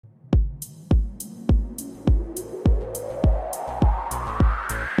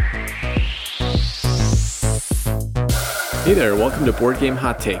Hey there, welcome to Board Game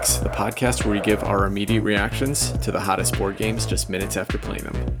Hot Takes, the podcast where we give our immediate reactions to the hottest board games just minutes after playing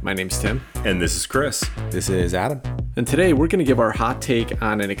them. My name's Tim. And this is Chris. This is Adam. And today we're going to give our hot take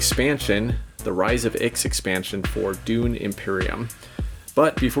on an expansion, the Rise of Ix expansion for Dune Imperium.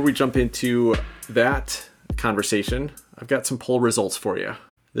 But before we jump into that conversation, I've got some poll results for you.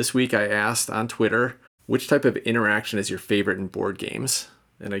 This week I asked on Twitter, which type of interaction is your favorite in board games?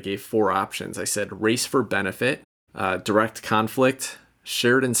 And I gave 4 options. I said race for benefit, direct conflict,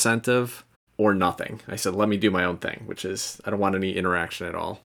 shared incentive, or nothing. I said, let me do my own thing, which is I don't want any interaction at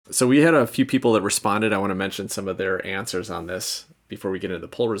all. So we had a few people that responded. I want to mention some of their answers on this before we get into the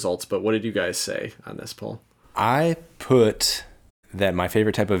poll results. But what did you guys say on this poll? I put that my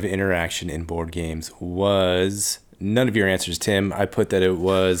favorite type of interaction in board games was none of your answers, Tim. I put that it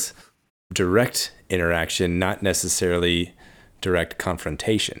was direct interaction, not necessarily direct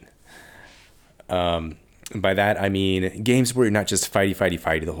confrontation. By that, I mean games where you're not just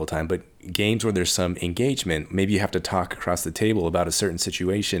fighty the whole time, but games where there's some engagement. Maybe you have to talk across the table about a certain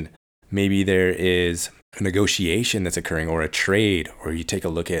situation. Maybe there is a negotiation that's occurring or a trade, or you take a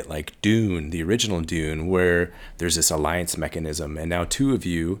look at like Dune, the original Dune, where there's this alliance mechanism. And now 2 of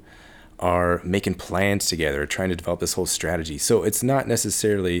you are making plans together, trying to develop this whole strategy. So it's not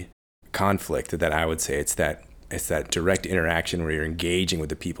necessarily conflict that I would say. It's that direct interaction where you're engaging with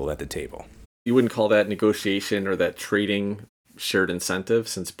the people at the table. You wouldn't call that negotiation or that trading shared incentive,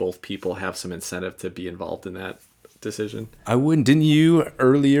 since both people have some incentive to be involved in that decision? I wouldn't. Didn't you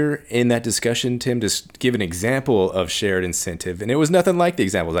earlier in that discussion, Tim, just give an example of shared incentive? And it was nothing like the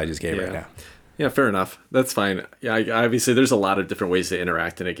examples I just gave right now. Yeah, fair enough. That's fine. Yeah, obviously there's a lot of different ways to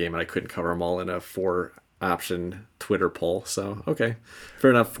interact in a game, and I couldn't cover them all in a 4-option Twitter poll. So, okay. Fair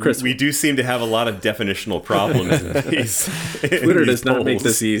enough. Chris, we do seem to have a lot of definitional problems in these. Twitter does not make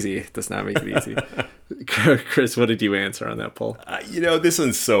this easy. It does not make it easy. Chris, what did you answer on that poll? This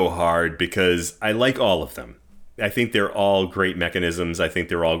one's so hard because I like all of them. I think they're all great mechanisms. I think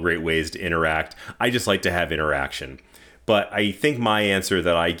they're all great ways to interact. I just like to have interaction. But I think my answer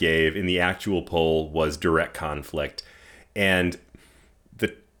that I gave in the actual poll was direct conflict. And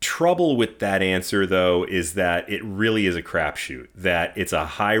the trouble with that answer, though, is that it really is a crapshoot, that it's a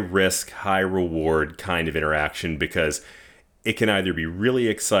high risk, high reward kind of interaction, because it can either be really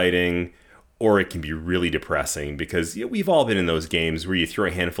exciting or it can be really depressing, because we've all been in those games where you throw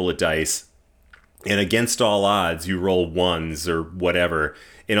a handful of dice and against all odds you roll ones or whatever,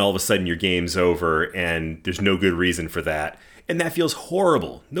 and all of a sudden your game's over and there's no good reason for that. And that feels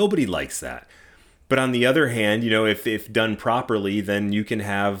horrible. Nobody likes that. But on the other hand, if done properly, then you can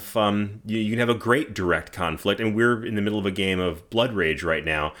have a great direct conflict. And we're in the middle of a game of Blood Rage right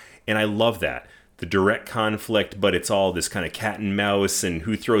now, and I love that. The direct conflict, but it's all this kind of cat and mouse and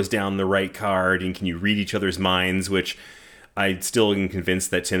who throws down the right card and can you read each other's minds, which I still am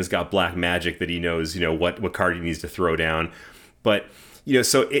convinced that Tim's got black magic that he knows, what card he needs to throw down. But,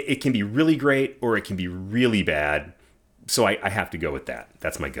 so it can be really great or it can be really bad. So I have to go with that.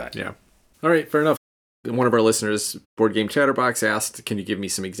 That's my gut. Yeah. All right, fair enough. One of our listeners, Board Game Chatterbox, asked, can you give me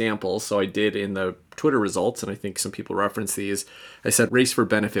some examples? So I did in the Twitter results, and I think some people reference these. I said race for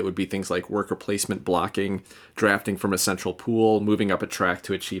benefit would be things like worker placement blocking, drafting from a central pool, moving up a track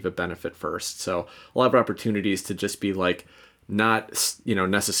to achieve a benefit first. So I'll have opportunities to just be like, not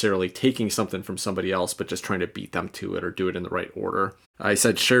necessarily taking something from somebody else, but just trying to beat them to it or do it in the right order. I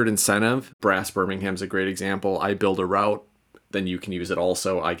said shared incentive. Brass Birmingham's a great example. I build a route, then you can use it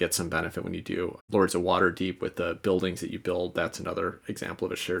also. I get some benefit when you do. Lords of Waterdeep with the buildings that you build, that's another example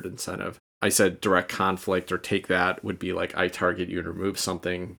of a shared incentive. I said direct conflict or take that would be like I target you and remove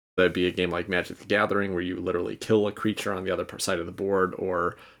something. That'd be a game like Magic the Gathering where you literally kill a creature on the other side of the board,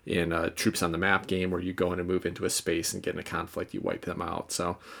 or in a Troops on the Map game where you go in and move into a space and get in a conflict, you wipe them out.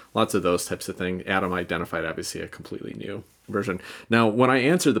 So lots of those types of things. Adam identified obviously a completely new version. Now, when I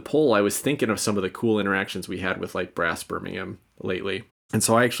answered the poll, I was thinking of some of the cool interactions we had with like Brass Birmingham lately. And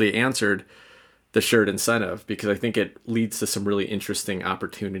so I actually answered the shared incentive because I think it leads to some really interesting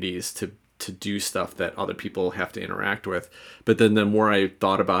opportunities to do stuff that other people have to interact with. But then the more I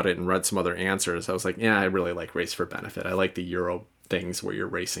thought about it and read some other answers, I was like, yeah, I really like race for benefit. I like the Euro things where you're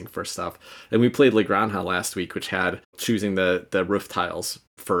racing for stuff. And we played La Granja last week, which had choosing the roof tiles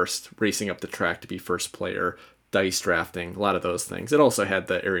first, racing up the track to be first player, dice drafting, a lot of those things. It also had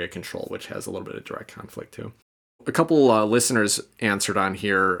the area control, which has a little bit of direct conflict too. A couple listeners answered on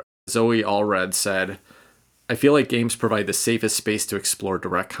here. Zoe Allred said, I feel like games provide the safest space to explore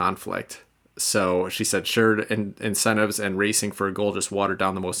direct conflict. So she said shared incentives and racing for a goal just water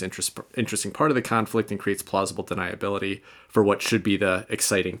down the most interesting part of the conflict and creates plausible deniability for what should be the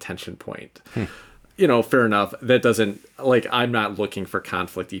exciting tension point. fair enough. That doesn't, like, I'm not looking for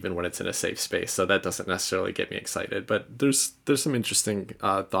conflict even when it's in a safe space. So that doesn't necessarily get me excited. But there's some interesting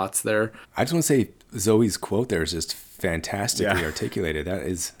thoughts there. I just want to say Zoe's quote there is just fantastically articulated.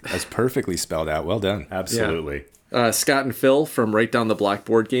 That's perfectly spelled out. Well done. Absolutely. Scott and Phil from Right Down the Block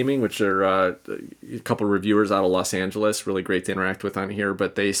Board Gaming, which are a couple of reviewers out of Los Angeles, really great to interact with on here.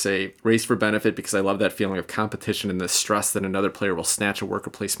 But they say, race for benefit because I love that feeling of competition and the stress that another player will snatch a worker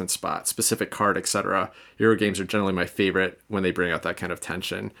placement spot, specific card, etc. Euro games are generally my favorite when they bring out that kind of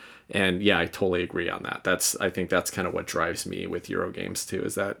tension. And yeah, I totally agree on that. I think that's kind of what drives me with Euro games too,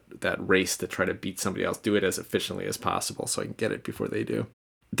 is that race to try to beat somebody else, do it as efficiently as possible so I can get it before they do.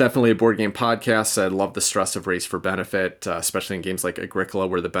 Definitely a board game podcast. I love the stress of race for benefit, especially in games like Agricola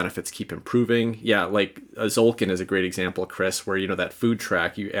where the benefits keep improving. Yeah, like Zolkin is a great example, Chris, where, that food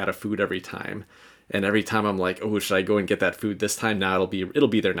track, you add a food every time. And every time I'm like, oh, should I go and get that food this time? Now it'll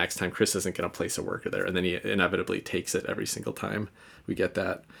be there next time. Chris isn't going to place a worker there. And then he inevitably takes it every single time. We get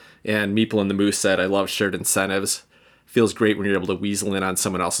that. And Meeple and the Moose said, I love shared incentives. Feels great when you're able to weasel in on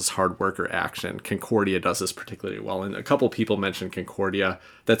someone else's hard work or action. Concordia does this particularly well. And a couple people mentioned Concordia.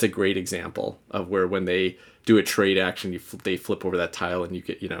 That's a great example of where when they do a trade action, they flip over that tile and you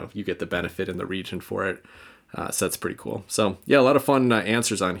get the benefit in the region for it. So that's pretty cool. So yeah, a lot of fun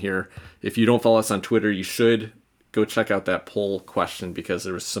answers on here. If you don't follow us on Twitter, you should go check out that poll question because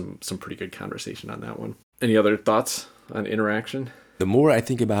there was some pretty good conversation on that one. Any other thoughts on interaction? The more I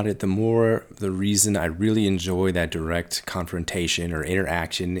think about it, the more the reason I really enjoy that direct confrontation or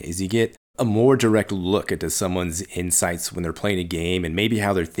interaction is you get a more direct look into someone's insights when they're playing a game and maybe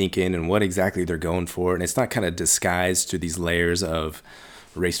how they're thinking and what exactly they're going for. And it's not kind of disguised through these layers of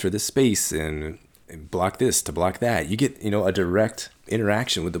race for this space and block this to block that. You get, a direct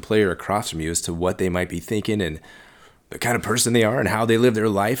interaction with the player across from you as to what they might be thinking and the kind of person they are and how they live their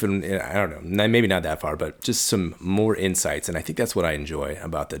life. And I don't know, maybe not that far, but just some more insights. And I think that's what I enjoy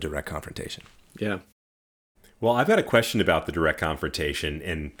about the direct confrontation. Yeah. Well, I've got a question about the direct confrontation.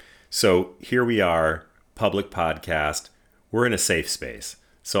 And so here we are, public podcast. We're in a safe space.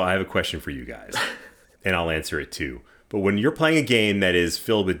 So I have a question for you guys, and I'll answer it too. But when you're playing a game that is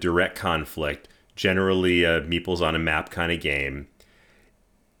filled with direct conflict, generally a Meeples on a map kind of game,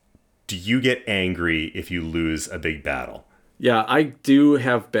 do you get angry if you lose a big battle? Yeah, I do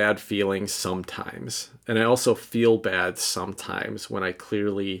have bad feelings sometimes. And I also feel bad sometimes when I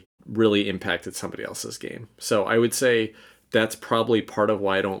clearly really impacted somebody else's game. So I would say that's probably part of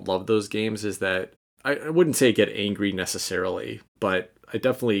why I don't love those games, is that I wouldn't say I get angry necessarily, but I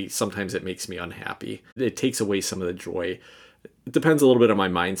definitely, sometimes it makes me unhappy. It takes away some of the joy. It depends a little bit on my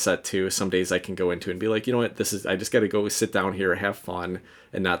mindset too. Some days I can go into it and be like, you know what, I just got to go sit down here, have fun,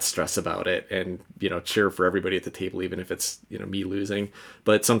 and not stress about it, and cheer for everybody at the table, even if it's me losing.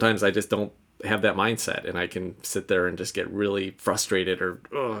 But sometimes I just don't have that mindset, and I can sit there and just get really frustrated, or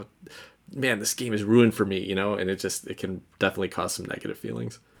oh man, this game is ruined for me, and it can definitely cause some negative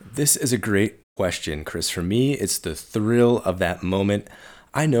feelings. This is a great question, Chris. For me, it's the thrill of that moment.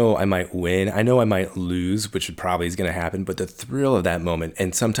 I know I might win. I know I might lose, which probably is going to happen, but the thrill of that moment,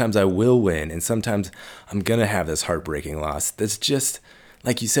 and sometimes I will win, and sometimes I'm going to have this heartbreaking loss. That's just,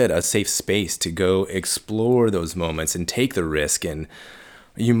 like you said, a safe space to go explore those moments and take the risk, and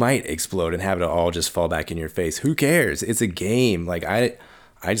you might explode and have it all just fall back in your face. Who cares? It's a game. Like I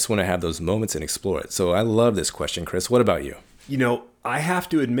just want to have those moments and explore it. So I love this question, Chris. What about you? I have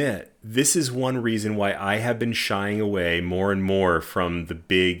to admit, this is one reason why I have been shying away more and more from the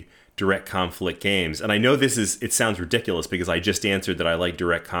big direct conflict games. And I know it sounds ridiculous because I just answered that I like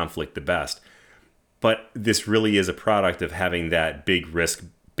direct conflict the best. But this really is a product of having that big risk,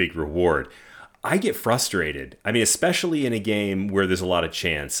 big reward. I get frustrated. I mean, especially in a game where there's a lot of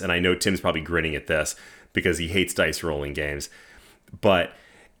chance. And I know Tim's probably grinning at this because he hates dice rolling games. But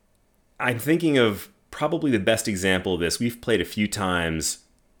I'm thinking of probably the best example of this. We've played a few times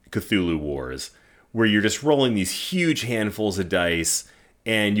Cthulhu Wars, where you're just rolling these huge handfuls of dice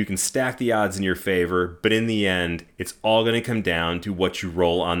and you can stack the odds in your favor, but in the end, it's all going to come down to what you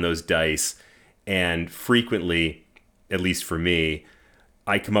roll on those dice. And frequently, at least for me,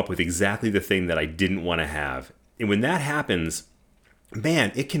 I come up with exactly the thing that I didn't want to have. And when that happens,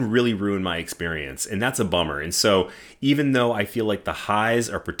 man, it can really ruin my experience, and that's a bummer. And so even though I feel like the highs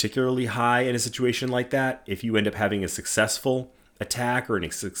are particularly high in a situation like that, if you end up having a successful attack or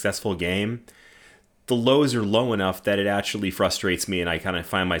a successful game, the lows are low enough that it actually frustrates me, and I kind of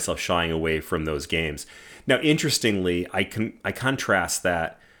find myself shying away from those games. Now, interestingly, I contrast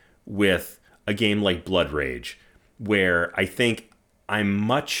that with a game like Blood Rage, where I think I'm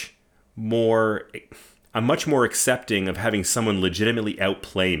much more accepting of having someone legitimately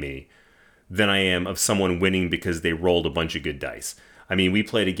outplay me than I am of someone winning because they rolled a bunch of good dice. I mean, we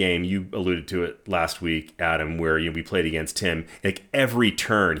played a game, you alluded to it last week, Adam, where we played against Tim. Like every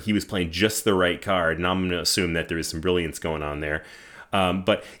turn, he was playing just the right card, and I'm going to assume that there is some brilliance going on there.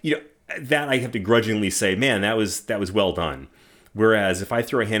 But that I have to grudgingly say, man, that was well done. Whereas if I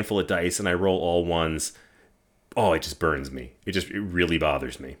throw a handful of dice and I roll all ones, it just burns me. It really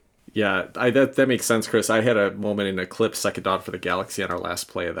bothers me. Yeah, that makes sense, Chris. I had a moment in Eclipse Second Dawn for the Galaxy on our last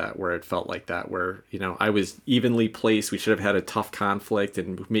play of that where it felt like that, where, I was evenly placed. We should have had a tough conflict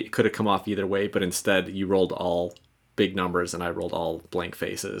and could have come off either way, but instead you rolled all big numbers and I rolled all blank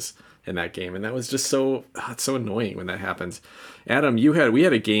faces in that game. And that was just it's so annoying when that happens. Adam, we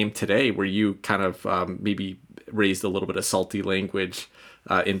had a game today where you kind of maybe raised a little bit of salty language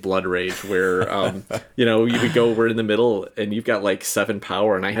in Blood Rage, where we're in the middle and you've got like 7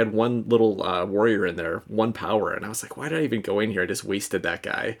 power and I had one little warrior in there, 1 power, and I was like, why did I even go in here? I just wasted that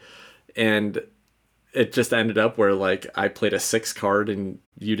guy. And it just ended up where like I played a 6 card and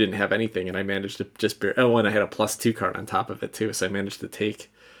you didn't have anything, and I managed to and I had a +2 card on top of it too, so I managed to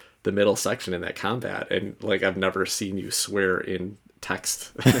take the middle section in that combat. And like I've never seen you swear in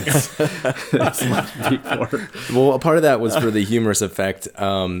text as much before. Well, a part of that was for the humorous effect.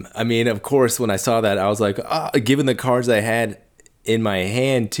 I mean, of course, when I saw that, I was like, given the cards I had in my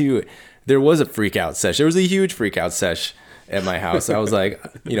hand too, there was a freak out sesh. There was a huge freak out sesh at my house. I was like,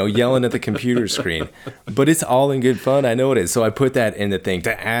 yelling at the computer screen, but it's all in good fun. I know it is. So I put that in the thing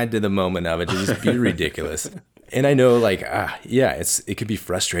to add to the moment of it to just be ridiculous. And I know, like, it could be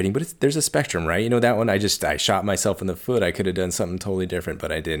frustrating, but there's a spectrum, right? That one, I shot myself in the foot. I could have done something totally different,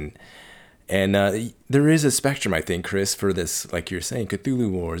 but I didn't. And there is a spectrum, I think, Chris, for this, like you're saying, Cthulhu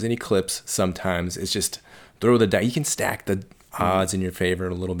Wars and Eclipse. Sometimes it's just throw the die. You can stack the odds in your favor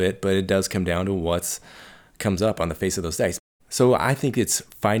a little bit, but it does come down to what comes up on the face of those dice. So I think it's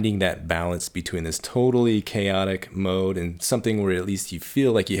finding that balance between this totally chaotic mode and something where at least you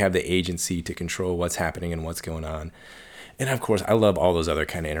feel like you have the agency to control what's happening and what's going on. And of course, I love all those other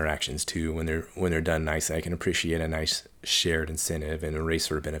kind of interactions too when they're done nicely. I can appreciate a nice shared incentive and a race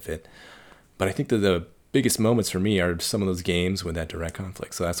for benefit. But I think that the biggest moments for me are some of those games with that direct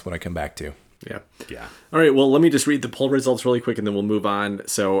conflict. So that's what I come back to. Yeah. All right. Well, let me just read the poll results really quick and then we'll move on.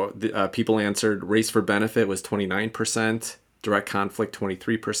 So the people answered race for benefit was 29%. Direct conflict,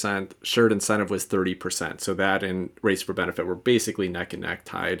 23%. Shared incentive was 30%. So that and race for benefit were basically neck and neck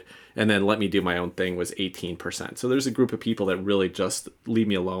tied. And then let me do my own thing was 18%. So there's a group of people that really just leave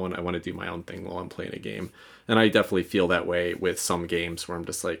me alone. I want to do my own thing while I'm playing a game. And I definitely feel that way with some games where I'm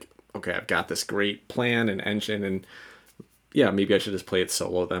just like, okay, I've got this great plan and engine, and yeah, maybe I should just play it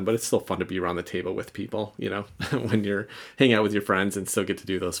solo then, but it's still fun to be around the table with people, when you're hanging out with your friends and still get to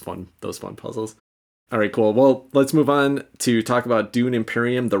do those fun puzzles. All right, cool. Well, let's move on to talk about Dune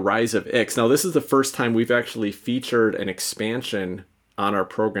Imperium, The Rise of Ix. Now, this is the first time we've actually featured an expansion on our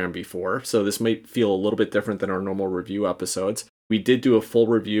program before, so this might feel a little bit different than our normal review episodes. We did do a full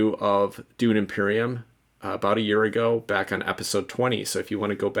review of Dune Imperium about a year ago, back on episode 20. So if you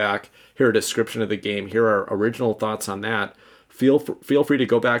want to go back, hear a description of the game, hear our original thoughts on that, feel free to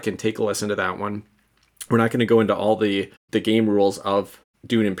go back and take a listen to that one. We're not going to go into all the game rules of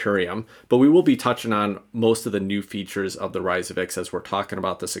Dune Imperium, but we will be touching on most of the new features of The Rise of Ix as we're talking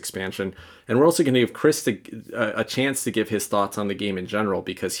about this expansion. And we're also going to give Chris a chance to give his thoughts on the game in general,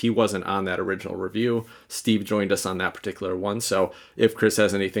 because he wasn't on that original review. Steve joined us on that particular one. So if Chris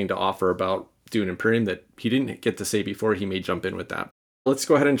has anything to offer about Dune Imperium that he didn't get to say before, he may jump in with that. Let's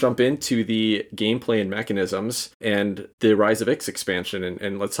go ahead and jump into the gameplay and mechanisms and the Rise of Ix expansion,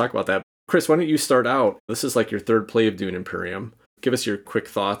 and let's talk about that. Chris, why don't you start out? This is like your third play of Dune Imperium. Give us your quick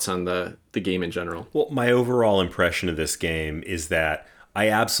thoughts on the game in general. Well, my overall impression of this game is that I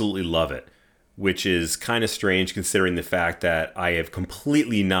absolutely love it, which is kind of strange considering the fact that I have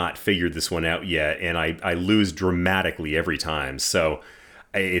completely not figured this one out yet, and I lose dramatically every time. So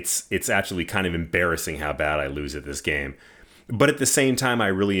it's actually kind of embarrassing how bad I lose at this game. But at the same time, I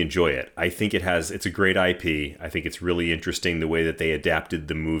really enjoy it. I think it's a great IP. I think it's really interesting the way that they adapted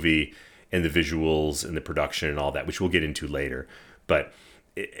the movie and the visuals and the production and all that, which we'll get into later. But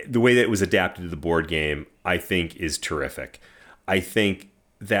the way that it was adapted to the board game, I think, is terrific. I think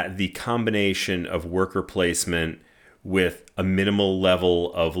that the combination of worker placement with a minimal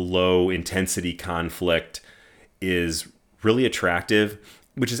level of low intensity conflict is really attractive,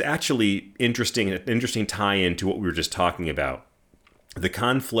 which is actually an interesting tie-in to what we were just talking about. The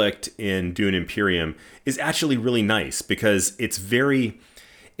conflict in Dune Imperium is actually really nice because it's very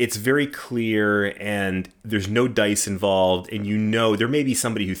it's very clear and there's no dice involved, and there may be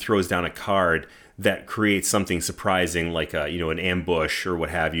somebody who throws down a card that creates something surprising, like an ambush or what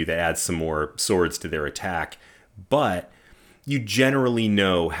have you, that adds some more swords to their attack. But you generally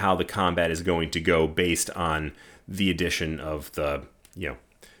know how the combat is going to go based on the addition of the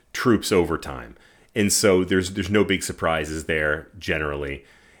troops over time. And so there's no big surprises there generally.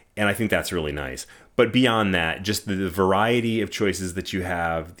 And I think that's really nice. But beyond that, just the variety of choices that you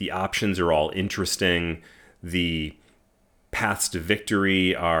have, the options are all interesting. The paths to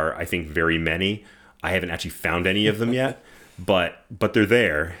victory are, I think, very many. I haven't actually found any of them yet, but they're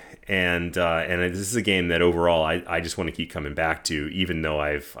there. And this is a game that overall I just want to keep coming back to, even though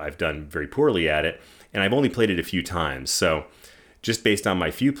I've done very poorly at it, and I've only played it a few times. So just based on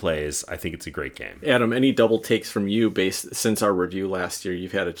my few plays, I think it's a great game. Adam, any double takes from you since our review last year?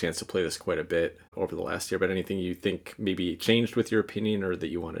 You've had a chance to play this quite a bit over the last year, but anything you think maybe changed with your opinion or that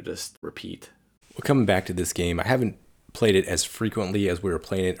you want to just repeat? Well, coming back to this game, I haven't played it as frequently as we were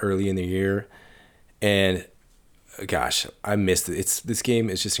playing it early in the year. And gosh, I missed it. This game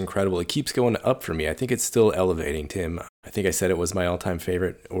is just incredible. It keeps going up for me. I think it's still elevating, Tim. I think I said it was my all-time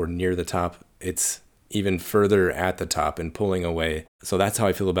favorite or near the top. It's even further at the top and pulling away. So that's how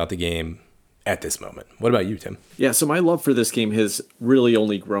I feel about the game at this moment. What about you, Tim? Yeah, so my love for this game has really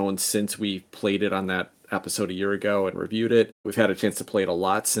only grown since we played it on that episode a year ago and reviewed it. We've had a chance to play it a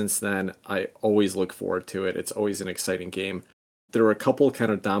lot since then. I always look forward to it. It's always an exciting game. There were a couple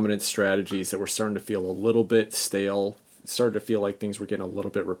kind of dominant strategies that were starting to feel a little bit stale, started to feel like things were getting a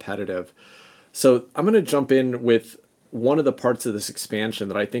little bit repetitive. So I'm going to jump in with one of the parts of this expansion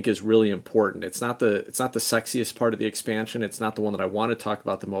that I think is really important. It's not the sexiest part of the expansion. It's not the one that I want to talk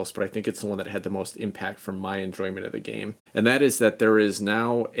about the most, but I think it's the one that had the most impact from my enjoyment of the game. And that is that there is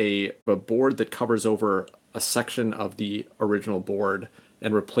now a board that covers over a section of the original board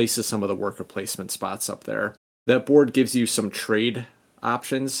and replaces some of the worker placement spots up there. That board gives you some trade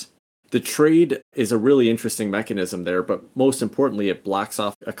options. The trade is a really interesting mechanism there, but most importantly, it blocks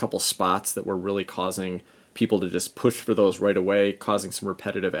off a couple spots that were really causing people to just push for those right away, causing some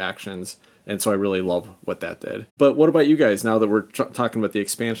repetitive actions. And so I really love what that did. But what about you guys, now that we're talking about the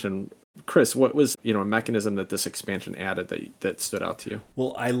expansion? Chris, what was a mechanism that this expansion added that stood out to you?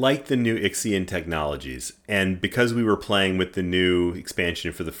 Well, I like the new Ixion technologies. And because we were playing with the new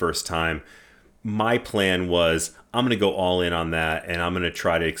expansion for the first time, my plan was I'm going to go all in on that, and I'm going to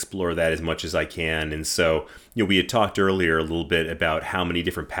try to explore that as much as I can. And so, we had talked earlier a little bit about how many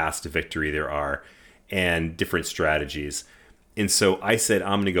different paths to victory there are and different strategies. And so I said,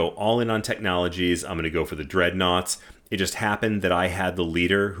 I'm going to go all in on technologies. I'm going to go for the dreadnoughts. It just happened that I had the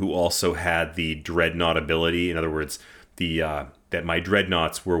leader who also had the dreadnought ability. In other words, that my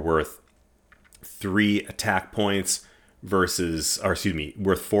dreadnoughts were worth 4 attack points versus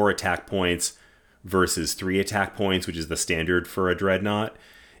 3 attack points, which is the standard for a dreadnought.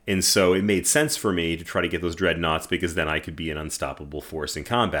 And so it made sense for me to try to get those dreadnoughts because then I could be an unstoppable force in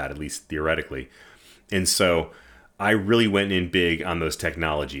combat, at least theoretically. And so I really went in big on those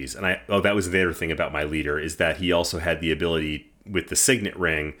technologies. And that was the other thing about my leader, is that he also had the ability with the signet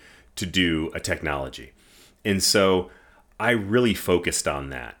ring to do a technology. And so I really focused on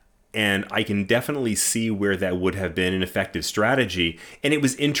that. And I can definitely see where that would have been an effective strategy. And it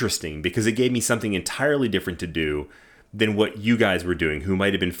was interesting because it gave me something entirely different to do than what you guys were doing, who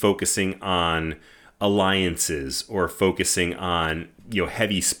might have been focusing on alliances or focusing on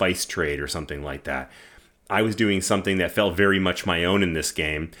heavy spice trade or something like that. I was doing something that felt very much my own in this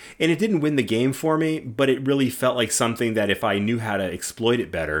game. And it didn't win the game for me, but it really felt like something that if I knew how to exploit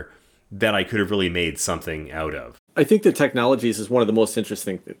it better, that I could have really made something out of. I think the technologies is one of the most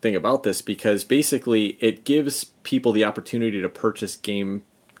interesting thing about this, because basically it gives people the opportunity to purchase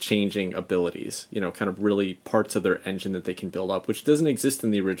game-changing abilities, kind of really parts of their engine that they can build up, which doesn't exist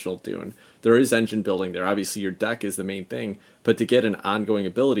in the original Dune. There is engine building there. Obviously, your deck is the main thing, but to get an ongoing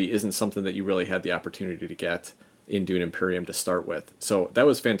ability isn't something that you really had the opportunity to get in Dune Imperium to start with. So that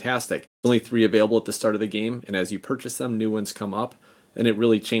was fantastic. Only 3 available at the start of the game, and as you purchase them, new ones come up, and it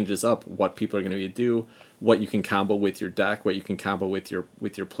really changes up what people are going to do, what you can combo with your deck, what you can combo with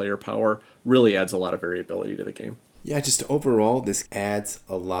your player power. Really adds a lot of variability to the game. Yeah, just overall, this adds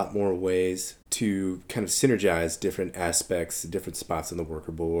a lot more ways to kind of synergize different aspects, different spots on the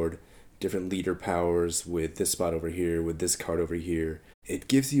worker board, different leader powers with this spot over here, with this card over here. It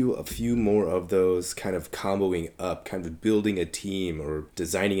gives you a few more of those kind of comboing up, kind of building a team or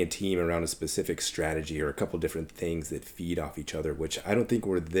designing a team around a specific strategy or a couple different things that feed off each other, which I don't think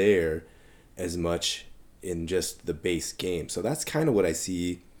were there as much in just the base game. So that's kind of what I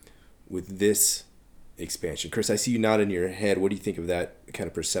see with this expansion. Chris, I see you nodding your head. What do you think of that kind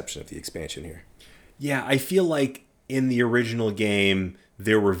of perception of the expansion here? Yeah, I feel like in the original game,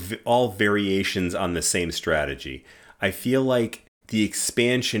 there were all variations on the same strategy. I feel like the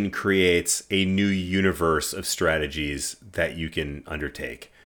expansion creates a new universe of strategies that you can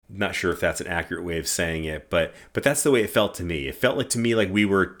undertake. Not sure if that's an accurate way of saying it, but that's the way it felt to me. It felt like to me like we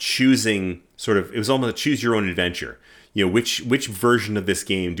were choosing sort of, it was almost a choose your own adventure. You know, which version of this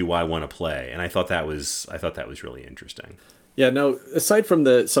game do I want to play? And I thought that was really interesting. Yeah, no, aside from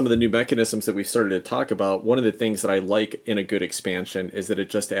some of the new mechanisms that we've started to talk about, one of the things that I like in a good expansion is that it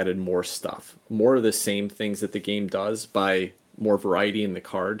just added more stuff, more of the same things that the game does by more variety in the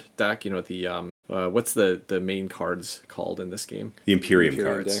card deck. You know, what's the main cards called in this game? The Imperium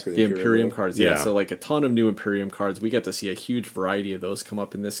Imperium cards. deck or The Imperium cards, yeah. Yeah. So like a ton of new Imperium cards. We get to see a huge variety of those come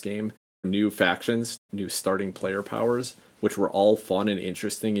up in this game. New factions, new starting player powers, which were all fun and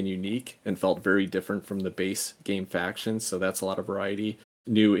interesting and unique and felt very different from the base game factions. So that's a lot of variety.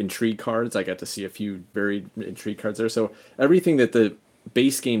 New intrigue cards. I got to see a few varied intrigue cards there. So everything that the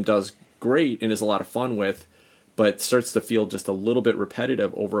base game does great and is a lot of fun with, but starts to feel just a little bit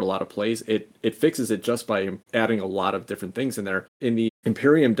repetitive over a lot of plays. It fixes it just by adding a lot of different things in there. In the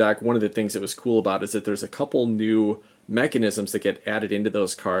Imperium deck, one of the things that was cool about it is that there's a couple new mechanisms that get added into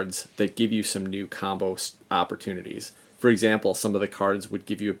those cards that give you some new combo opportunities. For example, some of the cards would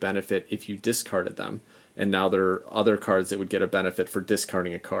give you a benefit if you discarded them. And now there are other cards that would get a benefit for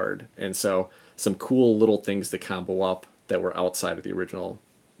discarding a card. And so some cool little things to combo up that were outside of the original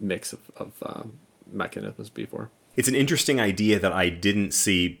mix of mechanisms before. It's an interesting idea that I didn't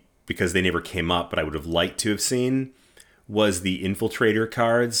see because they never came up, but I would have liked to have seen, was the Infiltrator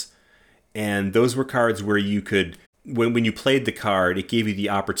cards. And those were cards where you could, when you played the card, it gave you the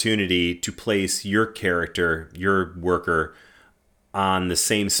opportunity to place your character, your worker, on the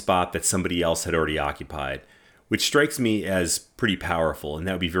same spot that somebody else had already occupied, which strikes me as pretty powerful, and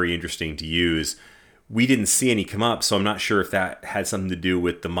that would be very interesting to use. We didn't see any come up, so I'm not sure if that had something to do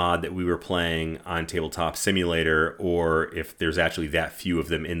with the mod that we were playing on Tabletop Simulator, or if there's actually that few of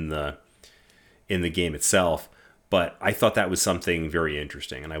them in the game itself. But I thought that was something very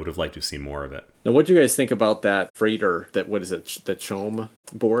interesting, and I would have liked to have seen more of it. Now, what do you guys think about that freighter? What is it? The CHOAM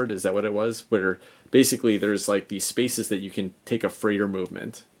board? Is that what it was? Where basically there's like these spaces that you can take a freighter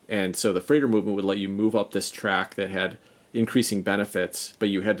movement, and so the freighter movement would let you move up this track that had increasing benefits, but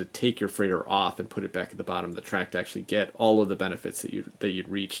you had to take your freighter off and put it back at the bottom of the track to actually get all of the benefits that you'd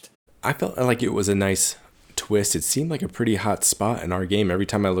reached. I felt like it was a nice twist. It seemed like a pretty hot spot in our game. Every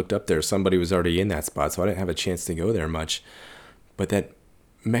time I looked up there, somebody was already in that spot, so I didn't have a chance to go there much. But that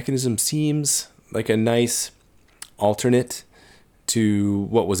mechanism seems like a nice alternate to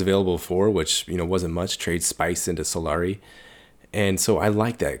what was available before, which, you know, wasn't much. Trade spice into Solari. And so I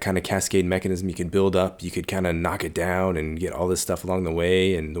like that kind of cascade mechanism. You can build up, you could kind of knock it down and get all this stuff along the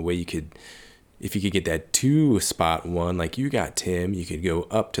way. And the way you could, if you could get that 2-spot one, like you got, Tim, you could go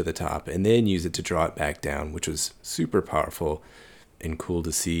up to the top and then use it to draw it back down, which was super powerful and cool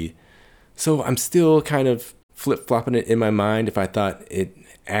to see. So I'm still kind of flip-flopping it in my mind if I thought it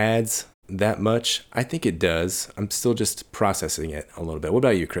adds that much. I think it does. I'm still just processing it a little bit. What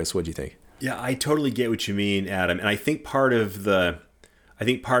about you, Chris? What do you think? Yeah, I totally get what you mean, Adam. And I think part of your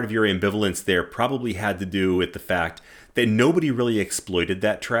ambivalence there probably had to do with the fact that nobody really exploited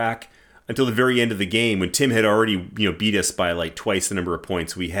that track until the very end of the game, when Tim had already, you know, beat us by like twice the number of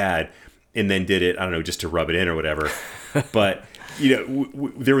points we had, and then did it, I don't know, just to rub it in or whatever. But, you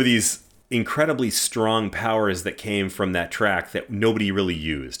know, there were these incredibly strong powers that came from that track that nobody really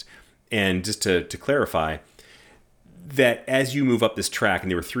used. And just to clarify, that as you move up this track,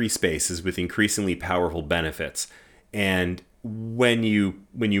 and there were 3 spaces with increasingly powerful benefits, and when you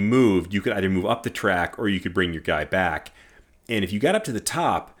moved, you could either move up the track or you could bring your guy back. And if you got up to the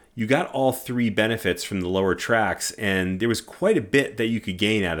top, you got all 3 benefits from the lower tracks, and there was quite a bit that you could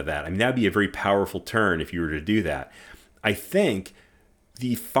gain out of that. I mean, that'd be a very powerful turn if you were to do that. I think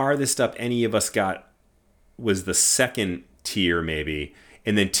the farthest up any of us got was the 2nd tier, maybe,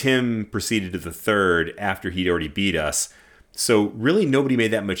 and then Tim proceeded to the 3rd after he'd already beat us. So really nobody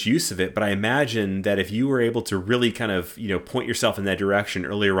made that much use of it, but I imagine that if you were able to really kind of, you know, point yourself in that direction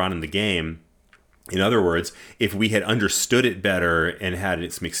earlier on in the game, in other words, if we had understood it better and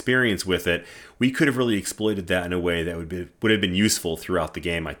had some experience with it, we could have really exploited that in a way that would have been useful throughout the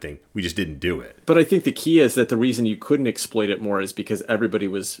game, I think. We just didn't do it. But I think the key is that the reason you couldn't exploit it more is because everybody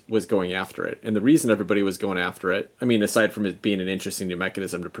was going after it. And the reason everybody was going after it, I mean, aside from it being an interesting new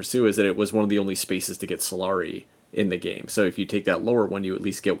mechanism to pursue, is that it was one of the only spaces to get Solari in the game. So if you take that lower one, you at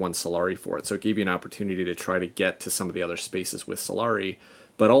least get 1 Solari for it. So it gave you an opportunity to try to get to some of the other spaces with Solari.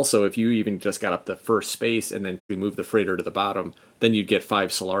 But also, if you even just got up the first space and then we moved the freighter to the bottom, then you'd get 5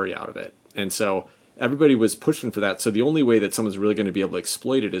 Solari out of it. And so everybody was pushing for that. So the only way that someone's really going to be able to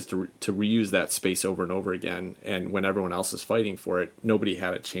exploit it is to reuse that space over and over again. And when everyone else is fighting for it, nobody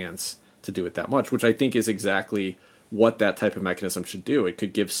had a chance to do it that much, which I think is exactly what that type of mechanism should do. It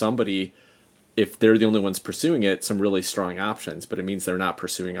could give somebody, if they're the only ones pursuing it, some really strong options, but it means they're not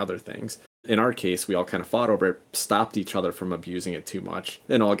pursuing other things. In our case, we all kind of fought over it, stopped each other from abusing it too much,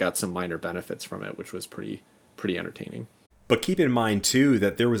 and all got some minor benefits from it, which was pretty entertaining. But keep in mind, too,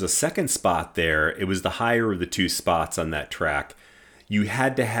 that there was a second spot there. It was the higher of the 2 spots on that track. You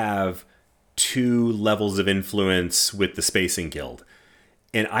had to have 2 levels of influence with the Spacing Guild.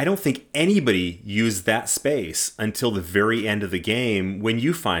 And I don't think anybody used that space until the very end of the game when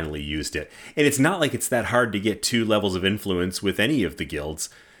you finally used it. And it's not like it's that hard to get 2 levels of influence with any of the guilds.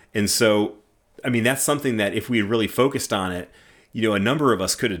 And so, I mean, that's something that if we had really focused on it, a number of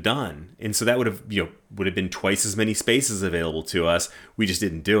us could have done. And so that would have been twice as many spaces available to us. We just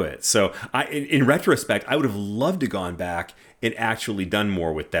didn't do it. So in retrospect, I would have loved to gone back and actually done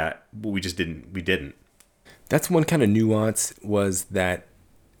more with that, but we didn't. That's one kind of nuance, was that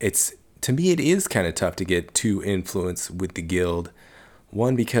to me, it is kind of tough to get 2 influence with the guild.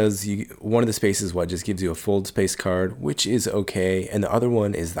 One, because one of the spaces just gives you a fold space card, which is okay. And the other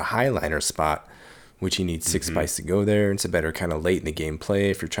one is the Highliner spot, which you need 6 spice to go there. It's a better kind of late in the game play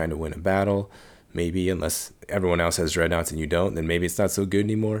if you're trying to win a battle. Maybe, unless everyone else has dreadnoughts and you don't, then maybe it's not so good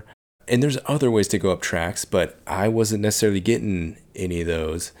anymore. And there's other ways to go up tracks, but I wasn't necessarily getting any of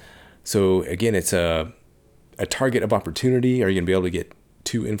those. So again, it's a target of opportunity. Are you going to be able to get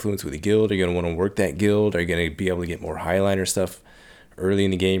 2 influence with a guild? Are you going to want to work that guild? Are you going to be able to get more Highliner stuff early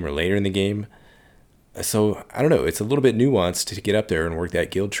in the game or later in the game? So I don't know. It's a little bit nuanced to get up there and work that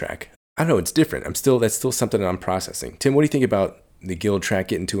guild track. I don't know. It's different. That's still something that I'm processing. Tim, what do you think about the guild track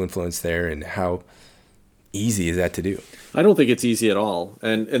getting 2 influence there, and how easy is that to do? I don't think it's easy at all.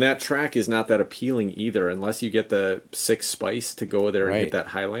 And that track is not that appealing either, unless you get the 6 spice to go there and get that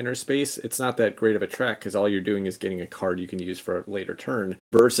Highliner space. It's not that great of a track, because all you're doing is getting a card you can use for a later turn,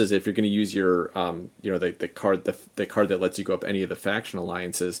 versus if you're going to use your the card that lets you go up any of the faction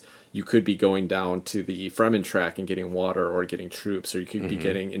alliances, you could be going down to the Fremen track and getting water or getting troops, or you could be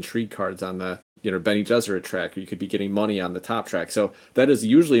getting intrigue cards on the Bene Gesserit track, or you could be getting money on the top track. So that is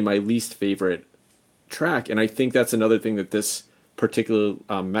usually my least favorite track, and I think that's another thing that this particular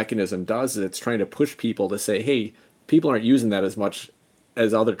mechanism does, is it's trying to push people to say, hey, people aren't using that as much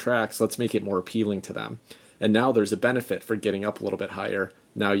as other tracks, let's make it more appealing to them. And now there's a benefit for getting up a little bit higher.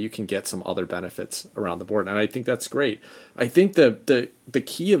 Now you can get some other benefits around the board, and I think that's great. I think the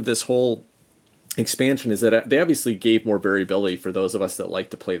key of this whole expansion is that they obviously gave more variability for those of us that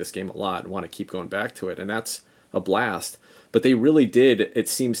like to play this game a lot and want to keep going back to it, and that's a blast. But they really did, it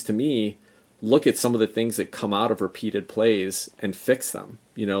seems to me, look at some of the things that come out of repeated plays and fix them.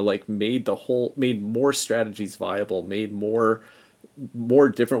 Made more strategies viable, made more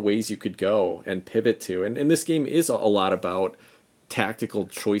different ways you could go and pivot to. And this game is a lot about tactical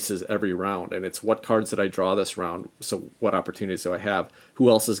choices every round, and it's what cards did I draw this round, so what opportunities do I have, who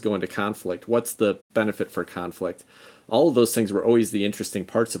else is going to conflict, what's the benefit for conflict. All of those things were always the interesting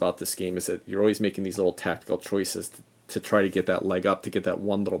parts about this game, is that you're always making these little tactical choices to try to get that leg up, to get that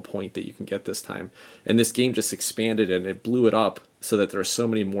one little point that you can get this time. And this game just expanded and it blew it up so that there are so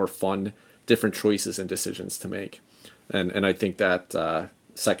many more fun different choices and decisions to make. And I think that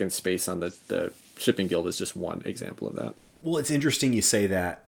second space on the shipping guild is just one example of that. Well, it's interesting you say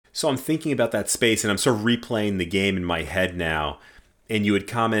that. So I'm thinking about that space, and I'm sort of replaying the game in my head now. And you had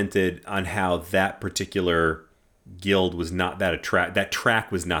commented on how that particular guild was not that that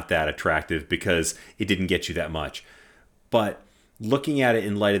track was not that attractive because it didn't get you that much. But looking at it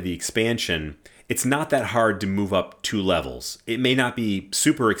in light of the expansion, it's not that hard to move up 2 levels. It may not be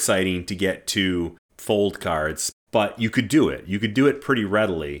super exciting to get to fold cards, but you could do it. You could do it pretty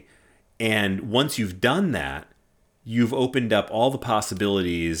readily. And once you've done that, you've opened up all the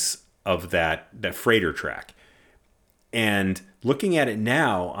possibilities of that freighter track. And looking at it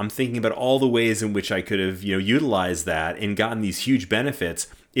now, I'm thinking about all the ways in which I could have, utilized that and gotten these huge benefits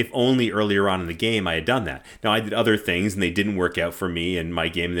if only earlier on in the game I had done that. Now, I did other things and they didn't work out for me, and my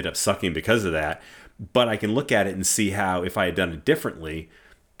game ended up sucking because of that. But I can look at it and see how if I had done it differently,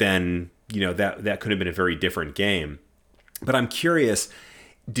 then, that could have been a very different game. But I'm curious,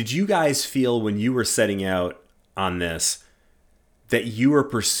 did you guys feel when you were setting out on this that you were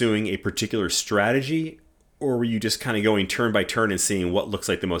pursuing a particular strategy, or were you just kind of going turn by turn and seeing what looks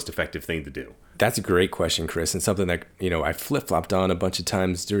like the most effective thing to do? That's a great question, Chris, and something that I flip-flopped on a bunch of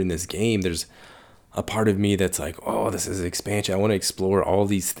times during this game. There's a part of me that's like, oh, this is expansion. I want to explore all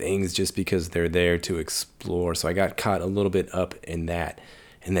these things just because they're there to explore. So I got caught a little bit up in that.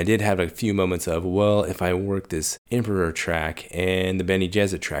 And I did have a few moments of, well, if I work this Emperor track and the Bene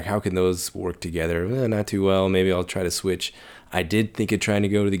Gesserit track, how can those work together? Well, not too well. Maybe I'll try to switch. I did think of trying to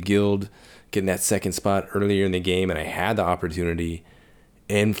go to the guild, getting that second spot earlier in the game, and I had the opportunity.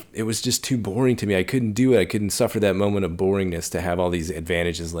 And it was just too boring to me. I couldn't do it. I couldn't suffer that moment of boringness to have all these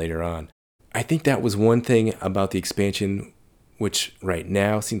advantages later on. I think that was one thing about the expansion, which right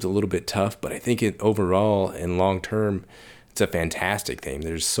now seems a little bit tough, but I think it overall and long term, it's a fantastic thing.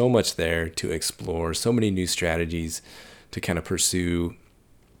 There's so much there to explore, so many new strategies to kind of pursue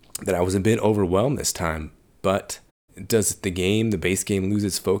that I was a bit overwhelmed this time. But does the base game, lose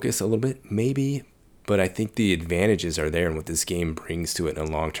its focus a little bit? Maybe. But I think the advantages are there and what this game brings to it in a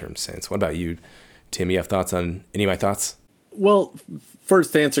long-term sense. What about you, Tim? You have thoughts on any of my thoughts? Well,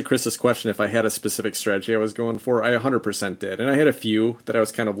 first, to answer Chris's question, if I had a specific strategy I was going for, I 100% did. And I had a few that I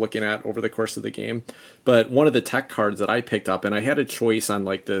was kind of looking at over the course of the game. But one of the tech cards that I picked up, and I had a choice on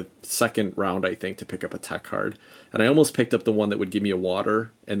like the second round, I think, to pick up a tech card. And I almost picked up the one that would give me a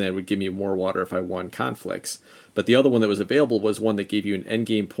water, and then would give me more water if I won conflicts. But the other one that was available was one that gave you an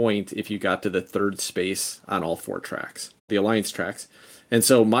endgame point if you got to the third space on all 4 tracks, the alliance tracks. And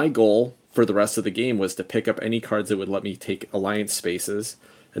so my goal for the rest of the game was to pick up any cards that would let me take alliance spaces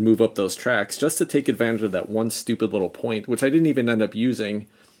and move up those tracks just to take advantage of that one stupid little point, which I didn't even end up using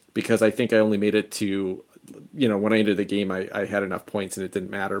because I think I only made it to, when I ended the game, I had enough points and it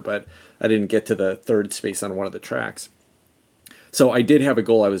didn't matter, but I didn't get to the third space on one of the tracks. So I did have a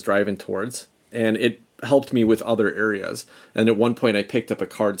goal I was driving towards, and it helped me with other areas. And at one point I picked up a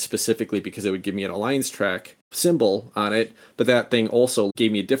card specifically because it would give me an alliance track symbol on it, but that thing also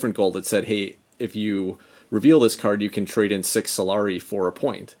gave me a different goal that said, hey, if you reveal this card, you can trade in 6 Solari for a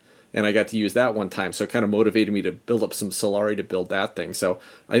point. And I got to use that one time, so it kind of motivated me to build up some Solari to build that thing. So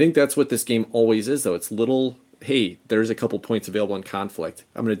I think that's what this game always is, though. It's little, hey, there's a couple points available in conflict.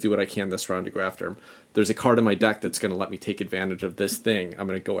 I'm going to do what I can this round to go after them. There's a card in my deck that's going to let me take advantage of this thing. I'm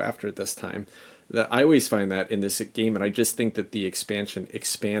going to go after it this time. I always find that in this game, and I just think that the expansion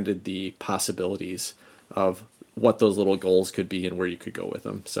expanded the possibilities of what those little goals could be and where you could go with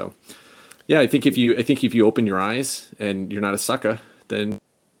them. So, yeah, I think if you open your eyes and you're not a sucker, then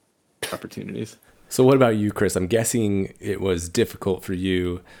opportunities. So, what about you, Chris? I'm guessing it was difficult for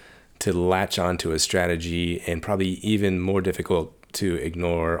you to latch onto a strategy, and probably even more difficult to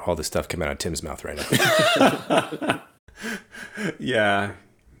ignore all the stuff coming out of Tim's mouth right now.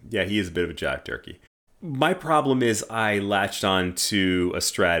 Yeah, he is a bit of a jack turkey. My problem is I latched on to a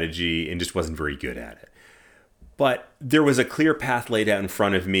strategy and just wasn't very good at it. But there was a clear path laid out in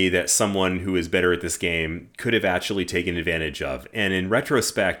front of me that someone who is better at this game could have actually taken advantage of. And in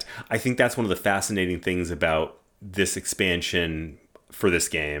retrospect, I think that's one of the fascinating things about this expansion for this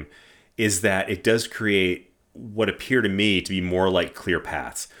game, is that it does create what appear to me to be more like clear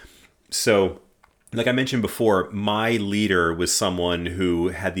paths. So, like I mentioned before, my leader was someone who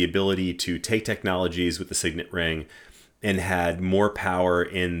had the ability to take technologies with the Signet Ring and had more power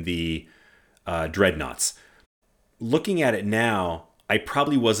in the Dreadnoughts. Looking at it now, I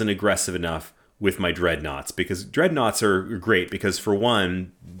probably wasn't aggressive enough with my Dreadnoughts, because Dreadnoughts are great because, for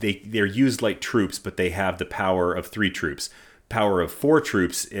one, they're used like troops, but they have the power of 3 troops, power of 4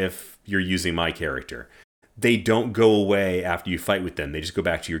 troops if you're using my character. They don't go away after you fight with them. They just go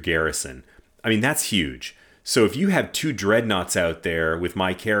back to your garrison. I mean, that's huge. So if you have 2 Dreadnoughts out there with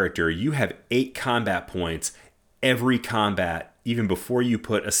my character, you have 8 combat points every combat, even before you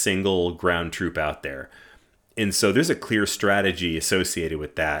put a single ground troop out there. And so there's a clear strategy associated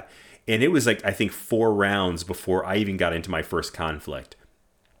with that. And it was like, I think 4 rounds before I even got into my first conflict,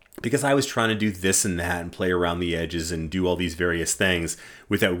 because I was trying to do this and that and play around the edges and do all these various things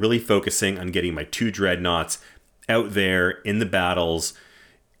without really focusing on getting my 2 Dreadnoughts out there in the battles,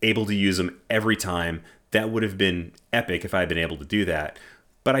 able to use them every time. That would have been epic if I had been able to do that,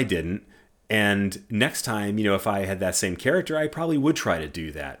 but I didn't. And next time, if I had that same character, I probably would try to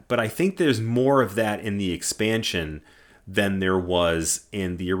do that. But I think there's more of that in the expansion than there was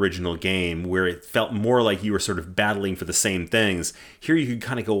in the original game, where it felt more like you were sort of battling for the same things. Here you could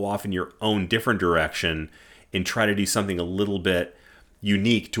kind of go off in your own different direction and try to do something a little bit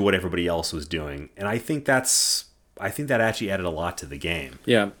unique to what everybody else was doing. And I think that actually added a lot to the game.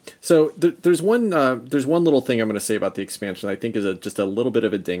 Yeah. So there's one little thing I'm going to say about the expansion I think is just a little bit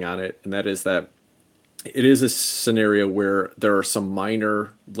of a ding on it, and that is that it is a scenario where there are some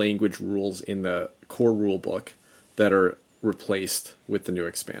minor language rules in the core rule book that are replaced with the new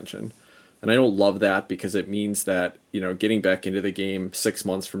expansion. And I don't love that because it means that, getting back into the game 6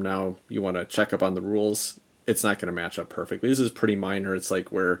 months from now, you want to check up on the rules. It's not going to match up perfectly. This is pretty minor. It's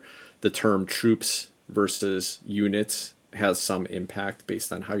like where the term troops versus units has some impact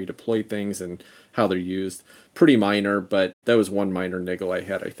based on how you deploy things and how they're used. Pretty minor, but that was one minor niggle I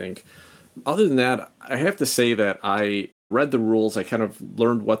had, I think. Other than that, I have to say that I read the rules. I kind of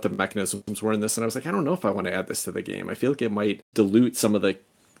learned what the mechanisms were in this, and I was like, I don't know if I want to add this to the game. I feel like it might dilute some of the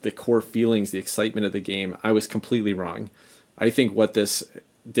core feelings, the excitement of the game. I was completely wrong. I think what this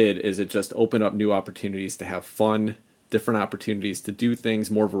did is it just opened up new opportunities to have fun, different opportunities to do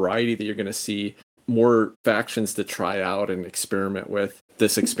things, more variety that you're going to see, more factions to try out and experiment with.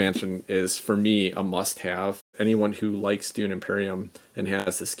 This expansion is, for me, a must-have. Anyone who likes Dune Imperium and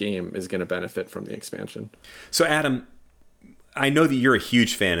has this game is going to benefit from the expansion. So, Adam, I know that you're a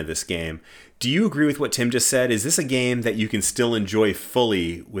huge fan of this game. Do you agree with what Tim just said? Is this a game that you can still enjoy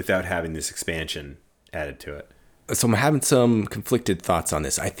fully without having this expansion added to it? So I'm having some conflicted thoughts on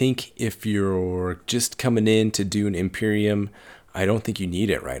this. I think if you're just coming in to Dune Imperium, I don't think you need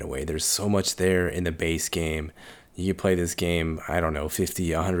it right away. There's so much there in the base game. You can play this game, I don't know,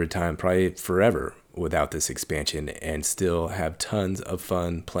 50, 100 times, probably forever without this expansion and still have tons of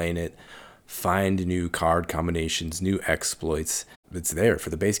fun playing it. Find new card combinations, new exploits. It's there for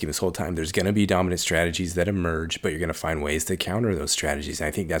the base game this whole time. There's going to be dominant strategies that emerge, but you're going to find ways to counter those strategies. And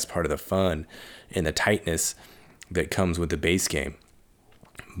I think that's part of the fun and the tightness that comes with the base game.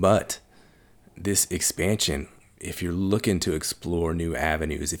 But this expansion, if you're looking to explore new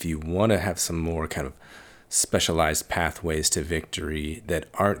avenues, if you want to have some more kind of specialized pathways to victory that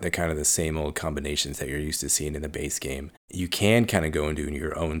aren't the same old combinations that you're used to seeing in the base game, you can kind of go and do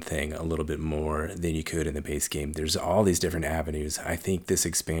your own thing a little bit more than you could in the base game. There's all these different avenues. I think this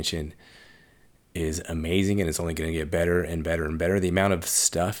expansion is amazing, and it's only going to get better and better and better. The amount of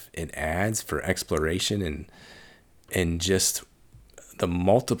stuff it adds for exploration and just the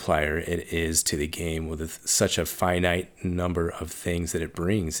multiplier it is to the game with such a finite number of things that it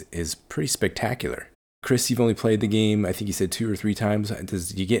brings is pretty spectacular. Chris, you've only played the game, I think you said 2 or 3 times.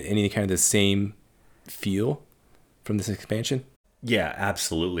 Do you get any kind of the same feel from this expansion? Yeah,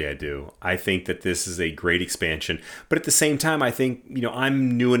 absolutely I do. I think that this is a great expansion. But at the same time, I think,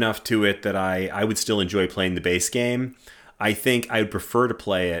 I'm new enough to it that I would still enjoy playing the base game. I think I would prefer to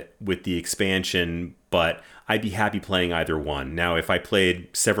play it with the expansion, but I'd be happy playing either one. Now, if I played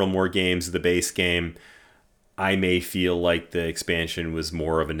several more games of the base game, I may feel like the expansion was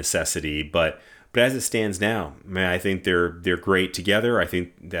more of a necessity, but as it stands now, I think they're great together. I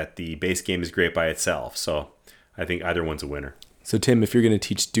think that the base game is great by itself. So I think either one's a winner. So Tim, if you're going to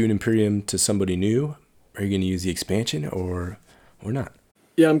teach Dune Imperium to somebody new, are you going to use the expansion or not?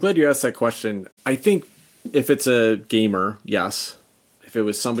 Yeah, I'm glad you asked that question. I think if it's a gamer, yes. If it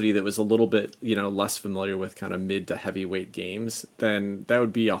was somebody that was a little bit, less familiar with kind of mid to heavyweight games, then that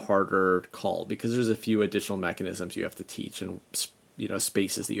would be a harder call because there's a few additional mechanisms you have to teach and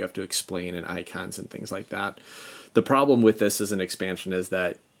spaces that you have to explain and icons and things like that. The problem with this as an expansion is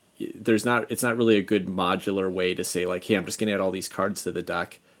that it's not really a good modular way to say like, hey, I'm just going to add all these cards to the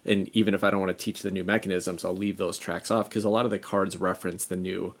deck. And even if I don't want to teach the new mechanisms, I'll leave those tracks off because a lot of the cards reference the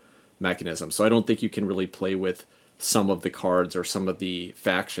new mechanism. So I don't think you can really play with some of the cards or some of the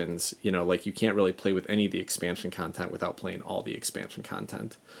factions, like you can't really play with any of the expansion content without playing all the expansion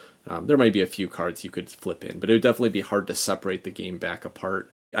content. There might be a few cards you could flip in, but it would definitely be hard to separate the game back apart.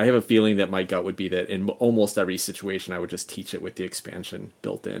 I have a feeling that my gut would be that in almost every situation, I would just teach it with the expansion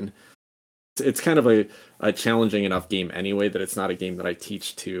built in. It's kind of a challenging enough game anyway that it's not a game that I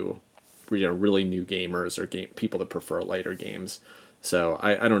teach to really new gamers or people that prefer lighter games. So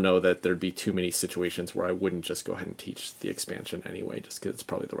I don't know that there'd be too many situations where I wouldn't just go ahead and teach the expansion anyway, just because it's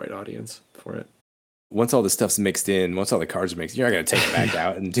probably the right audience for it. Once all the stuff's mixed in, once all the cards are mixed, you're not going to take it back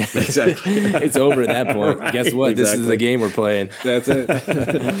out. And exactly. It's over at that point. Guess what? Exactly. This is the game we're playing. That's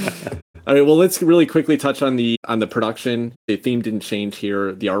it. All right, well, let's really quickly touch on the production. The theme didn't change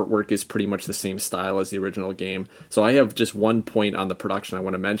here. The artwork is pretty much the same style as the original game. So I have just one point on the production I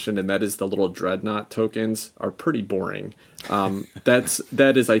want to mention, and that is the little dreadnought tokens are pretty boring.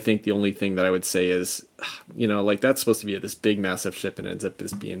 That is, I think, the only thing that I would say is, that's supposed to be this big, massive ship, and ends up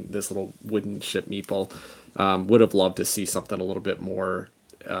as being this little wooden ship meeple. Would have loved to see something a little bit more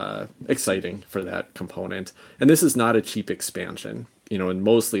exciting for that component. And this is not a cheap expansion. And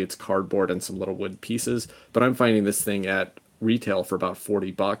mostly it's cardboard and some little wood pieces, but I'm finding this thing at retail for about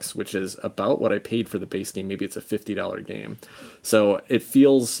 $40, which is about what I paid for the base game. Maybe it's a $50 game. So it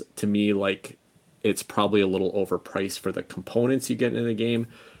feels to me like it's probably a little overpriced for the components you get in the game.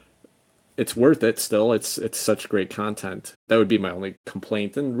 it's worth it still. It's such great content. That would be my only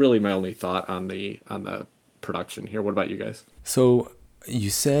complaint and really my only thought on the production here. What about you guys? So you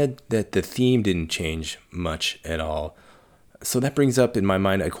said that the theme didn't change much at all. So that brings up in my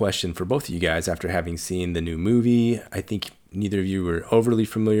mind a question for both of you guys after having seen the new movie. I think neither of you were overly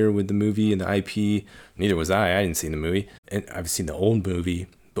familiar with the movie and the IP. Neither was I. I didn't see the movie. And I've seen the old movie.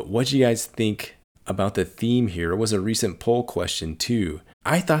 But what do you guys think about the theme here? It was a recent poll question too.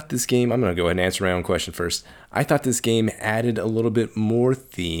 I thought this game, I'm going to go ahead and answer my own question first. I thought this game added a little bit more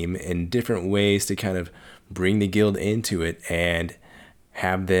theme and different ways to kind of bring the guild into it and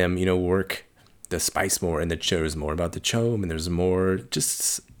have them, work the spice more, and the shows more about the chome, and there's more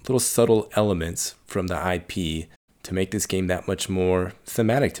just little subtle elements from the IP to make this game that much more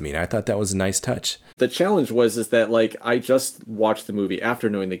thematic to me. And I thought that was a nice touch. The challenge is that like I just watched the movie after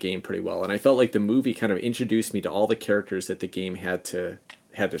knowing the game pretty well, and I felt like the movie kind of introduced me to all the characters that the game had to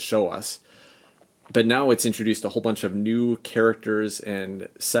show us. But now it's introduced a whole bunch of new characters and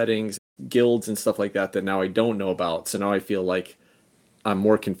settings, guilds and stuff like that now I don't know about. So now I feel like I'm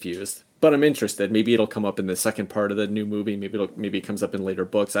more confused. But I'm interested. Maybe it'll come up in the second part of the new movie. Maybe it comes up in later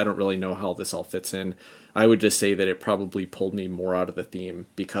books. I don't really know how this all fits in. I would just say that it probably pulled me more out of the theme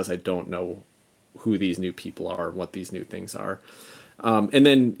because I don't know who these new people are and what these new things are. And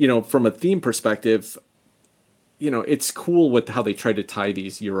then, from a theme perspective, it's cool with how they try to tie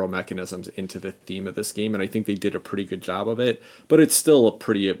these Euro mechanisms into the theme of this game. And I think they did a pretty good job of it. But it's still a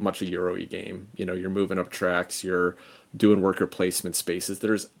pretty much a Euro-y game. You're moving up tracks. You're doing worker placement spaces.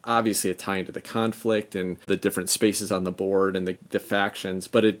 There's obviously a tie into the conflict and the different spaces on the board and the factions,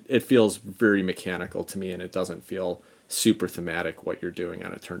 but it feels very mechanical to me, and it doesn't feel super thematic what you're doing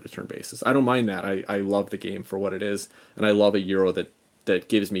on a turn-to-turn basis. I don't mind that. I love the game for what it is, and I love a Euro that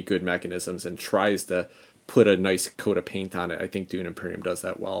gives me good mechanisms and tries to put a nice coat of paint on it. I think Dune Imperium does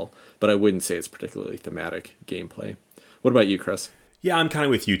that well, but I wouldn't say it's particularly thematic gameplay. What about you, Chris? Yeah, I'm kind of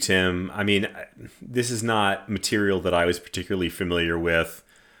with you, Tim. I mean, this is not material that I was particularly familiar with.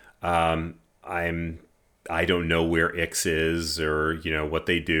 I don't know where Ix is, or what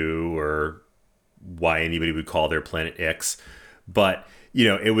they do, or why anybody would call their planet Ix. But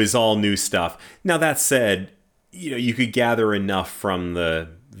it was all new stuff. Now that said, you could gather enough from the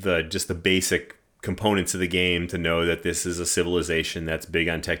just the basic components of the game to know that this is a civilization that's big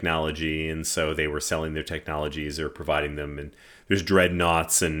on technology, and so they were selling their technologies or providing them, and there's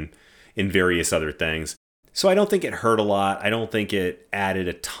dreadnoughts and various other things. So I don't think it hurt a lot. I don't think it added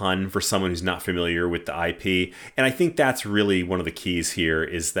a ton for someone who's not familiar with the IP. And I think that's really one of the keys here,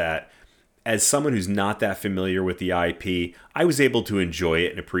 is that as someone who's not that familiar with the IP, I was able to enjoy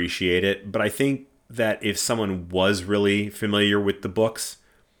it and appreciate it. But I think that if someone was really familiar with the books,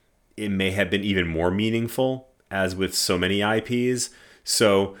 it may have been even more meaningful, as with so many IPs.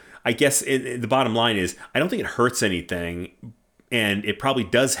 So I guess the bottom line is, I don't think it hurts anything, and it probably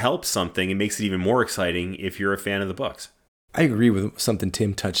does help something and makes it even more exciting if you're a fan of the books. I agree with something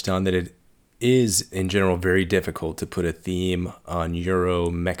Tim touched on, that it is in general very difficult to put a theme on Euro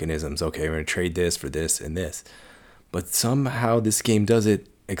mechanisms. Okay, we're going to trade this for this and this. But somehow this game does it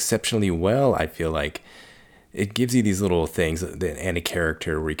exceptionally well, I feel like. It gives you these little things and a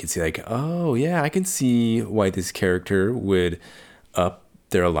character where you can see like, oh yeah, I can see why this character would up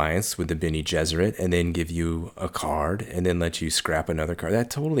their alliance with the Bene Gesserit and then give you a card and then let you scrap another card. That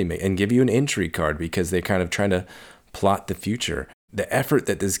totally and give you an entry card because they're kind of trying to plot the future. The effort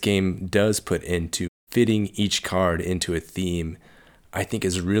that this game does put into fitting each card into a theme, I think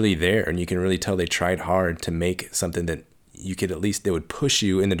is really there. And you can really tell they tried hard to make something that you could they would push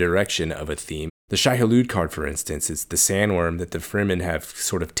you in the direction of a theme. The Shai-Hulud card, for instance, is the sandworm that the Fremen have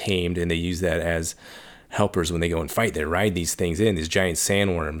sort of tamed, and they use that as helpers when they go and fight. They ride these things in, these giant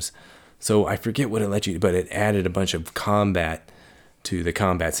sandworms. So I forget what it let you, but it added a bunch of combat to the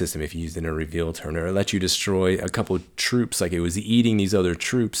combat system if you used it in a reveal turn, or it let you destroy a couple of troops, like it was eating these other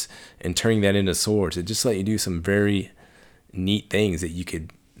troops and turning that into swords. It just let you do some very neat things that you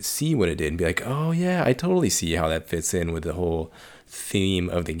could see what it did and be like, oh yeah, I totally see how that fits in with the whole theme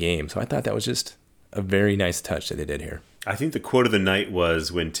of the game. So I thought that was just a very nice touch that they did here. I think the quote of the night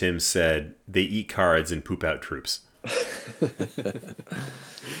was when Tim said, they eat cards and poop out troops.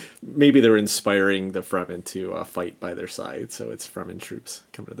 Maybe they're inspiring the Fremen to fight by their side, so it's Fremen troops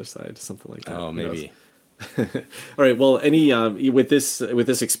coming to their side, something like that. Oh, maybe. All right. Well, any with this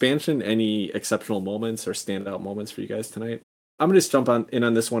expansion, any exceptional moments or standout moments for you guys tonight? I'm gonna just jump in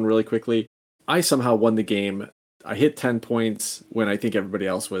on this one really quickly. I somehow won the game. I hit 10 points when I think everybody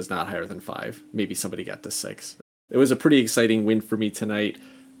else was not higher than 5. Maybe somebody got to 6. It was a pretty exciting win for me tonight.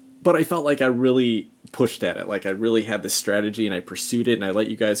 but I felt like I really pushed at it. Like I really had this strategy and I pursued it and I let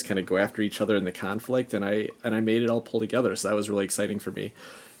you guys kind of go after each other in the conflict and I made it all pull together. So that was really exciting for me.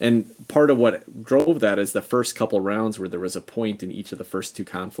 And part of what drove that is the first couple rounds where there was a point in each of the first two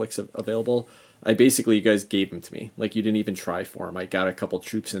conflicts available. I basically, you guys gave them to me. Like you didn't even try for them. I got a couple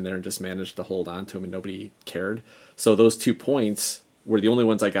troops in there and just managed to hold on to them and nobody cared. So those 2 points were the only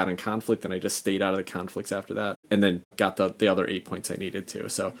ones I got in conflict, and I just stayed out of the conflicts after that, and then got the other 8 points I needed to.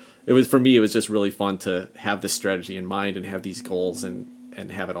 So it was, for me, it was just really fun to have this strategy in mind and have these goals and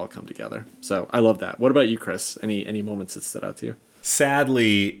have it all come together. So I love that. What about you, Chris? Any moments that stood out to you?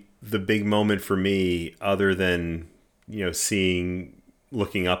 Sadly, the big moment for me, other than,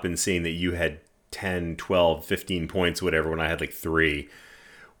 looking up and seeing that you had 10, 12, 15 points, whatever, when I had like 3,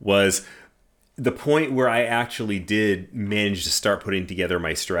 was the point where I actually did manage to start putting together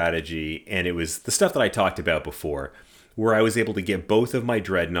my strategy. And it was the stuff that I talked about before, where I was able to get both of my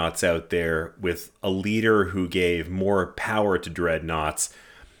dreadnoughts out there with a leader who gave more power to dreadnoughts.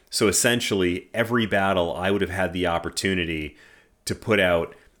 So essentially, every battle, I would have had the opportunity to put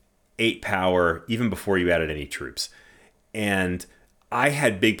out 8 power even before you added any troops. And I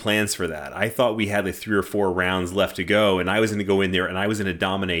had big plans for that. I thought we had like 3 or 4 rounds left to go, and I was going to go in there and I was going to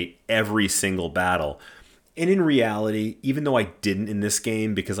dominate every single battle. And in reality, even though I didn't in this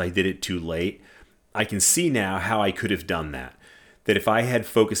game because I did it too late, I can see now how I could have done that. That if I had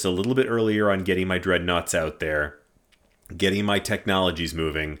focused a little bit earlier on getting my dreadnoughts out there, getting my technologies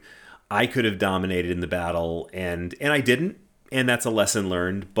moving, I could have dominated in the battle, and I didn't, and that's a lesson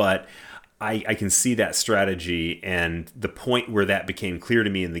learned, but I can see that strategy, and the point where that became clear to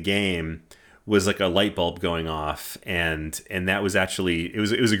me in the game was like a light bulb going off, and that was actually, it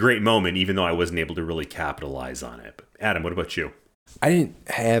was a great moment, even though I wasn't able to really capitalize on it. But Adam, what about you? I didn't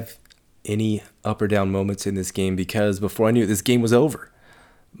have any up or down moments in this game because before I knew it, this game was over.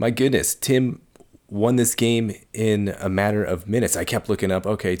 My goodness, Tim won this game in a matter of minutes. I kept looking up,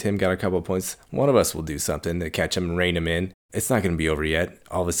 okay, Tim got a couple of points. One of us will do something to catch him and rein him in. It's not going to be over yet.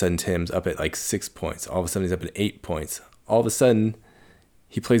 All of a sudden, Tim's up at like 6 points. All of a sudden, he's up at 8 points. All of a sudden,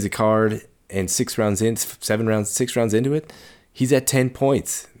 he plays a card and 6 rounds into it, he's at 10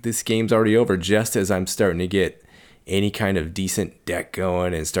 points. This game's already over just as I'm starting to get any kind of decent deck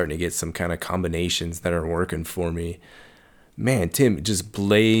going and starting to get some kind of combinations that are working for me. Man, Tim just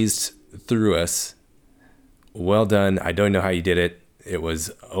blazed through us. Well done. I don't know how you did it. It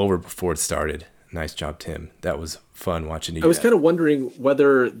was over before it started. Nice job, Tim. That was fun watching you. I was kind of wondering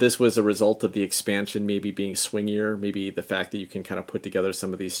whether this was a result of the expansion maybe being swingier, maybe the fact that you can kind of put together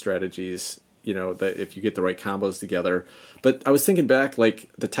some of these strategies, that if you get the right combos together. But I was thinking back, like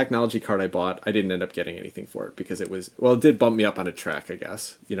the technology card I bought, I didn't end up getting anything for it because it did bump me up on a track, I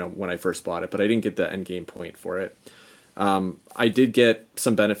guess, when I first bought it, but I didn't get the end game point for it. I did get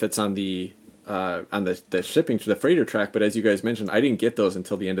some benefits on the shipping to the freighter track, but as you guys mentioned, I didn't get those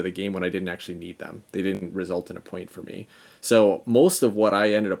until the end of the game when I didn't actually need them. They didn't result in a point for me. So most of what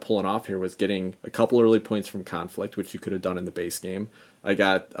I ended up pulling off here was getting a couple early points from conflict, which you could have done in the base game. I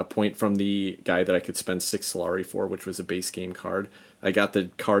got a point from the guy that I could spend 6 Solari for, which was a base game card. I got the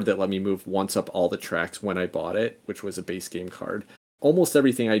card that let me move once up all the tracks when I bought it, which was a base game card. Almost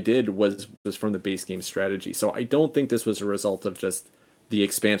everything I did was from the base game strategy. So I don't think this was a result of just the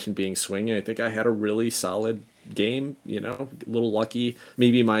expansion being swinging. I think I had a really solid game, a little lucky.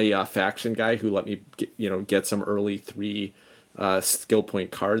 Maybe my faction guy who let me get some early 3 skill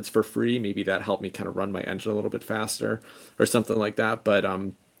point cards for free. Maybe that helped me kind of run my engine a little bit faster or something like that. But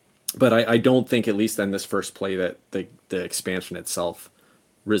I don't think, at least in this first play, that the expansion itself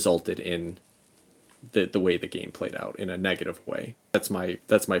resulted in the way the game played out in a negative way. That's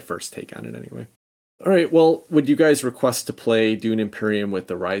my first take on it anyway. All right, well, would you guys request to play Dune Imperium with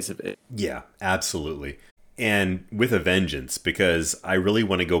the Rise of It? Yeah, absolutely. And with a vengeance, because I really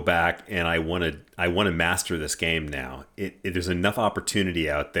want to go back and I want to master this game now. There's enough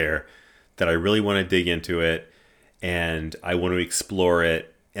opportunity out there that I really want to dig into it, and I want to explore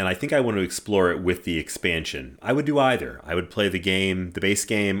it. And I think I want to explore it with the expansion. I would do either. I would play the base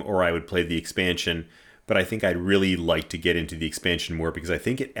game, or I would play the expansion. But I think I'd really like to get into the expansion more because I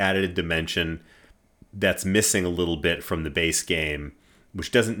think it added a dimension that's missing a little bit from the base game,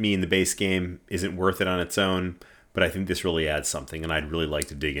 which doesn't mean the base game isn't worth it on its own, but I think this really adds something, and I'd really like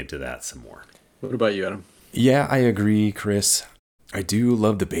to dig into that some more. What about you, Adam? Yeah, I agree, Chris. I do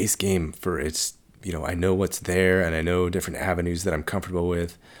love the base game for its, I know what's there, and I know different avenues that I'm comfortable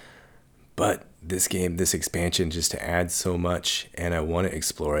with, but this expansion just adds so much, and I want to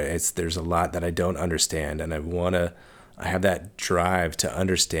explore it. There's a lot that I don't understand, and I have that drive to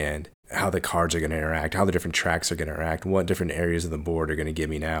understand. how the cards are going to interact, how the different tracks are going to interact, what different areas of the board are going to give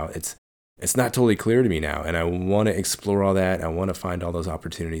me now. It's not totally clear to me now, and I want to explore all that. I want to find all those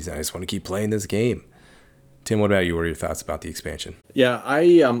opportunities, and I just want to keep playing this game. Tim, what about you? What are your thoughts about the expansion? Yeah,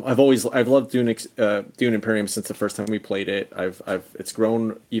 I've loved Dune Imperium since the first time we played it. It's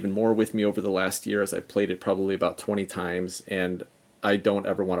grown even more with me over the last year as I've played it probably about 20 times, and I don't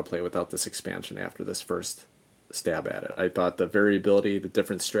ever want to play without this expansion after this first stab at it. I thought the variability, the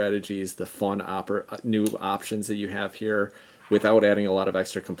different strategies, the fun new options that you have here without adding a lot of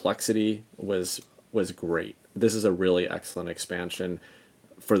extra complexity was great. This is a really excellent expansion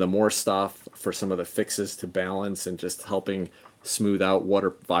for the more stuff, for some of the fixes to balance and just helping smooth out what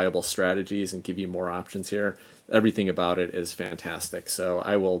are viable strategies and give you more options here. Everything about it is fantastic. So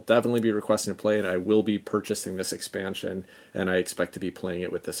I will definitely be requesting to play it. I will be purchasing this expansion, and I expect to be playing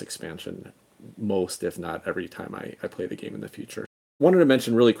it with this expansion most, if not every time I play the game in the future. Wanted to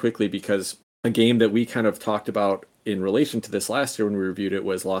mention really quickly, because a game that we kind of talked about in relation to this last year when we reviewed it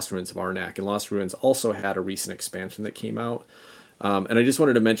was Lost Ruins of Arnak, and Lost Ruins also had a recent expansion that came out. And I just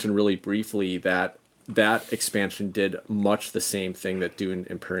wanted to mention really briefly that expansion did much the same thing that Dune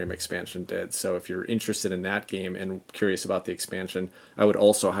Imperium expansion did. So if you're interested in that game and curious about the expansion, I would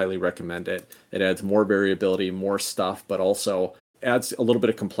also highly recommend it. It adds more variability, more stuff, but also adds a little bit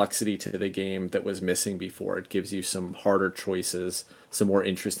of complexity to the game that was missing before. It gives you some harder choices, some more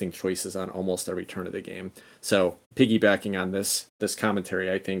interesting choices on almost every turn of the game. So piggybacking on this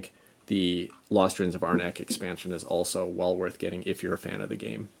commentary, I think the Lost Ruins of Arnak expansion is also well worth getting if you're a fan of the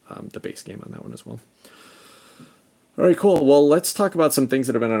game, the base game on that one as well. All right, cool. Well, let's talk about some things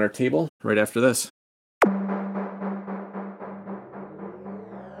that have been on our table right after this.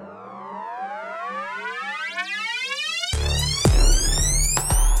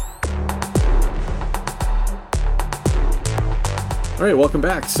 All right, welcome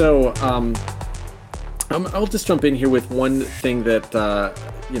back. So I'll just jump in here with one thing that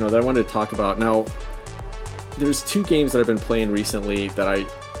that I wanted to talk about. Now, there's two games that I've been playing recently that I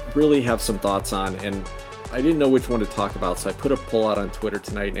really have some thoughts on, and I didn't know which one to talk about, so I put a poll out on Twitter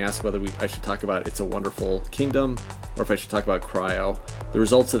tonight and asked whether I should talk about It's a Wonderful Kingdom or if I should talk about Cryo. The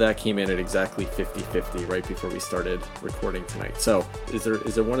results of that came in at exactly 50-50 right before we started recording tonight. So is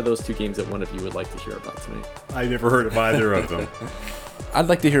there one of those two games that one of you would like to hear about tonight? I never heard of either of them. I'd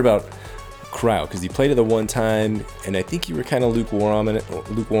like to hear about Cryo, because you played it the one time, and I think you were kind of lukewarm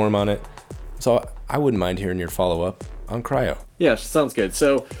on it. So I wouldn't mind hearing your follow-up on Cryo. Yeah, sounds good.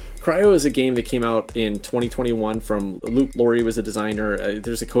 So Cryo is a game that came out in 2021 from Luke Laurie was a designer.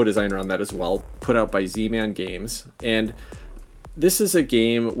 There's a co-designer on that as well, put out by Z-Man Games. And this is a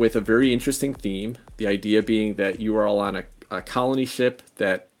game with a very interesting theme. The idea being that you are all on a colony ship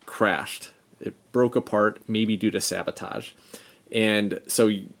that crashed. It broke apart, maybe due to sabotage. And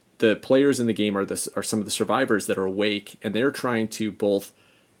so the players in the game are some of the survivors that are awake, and they're trying to both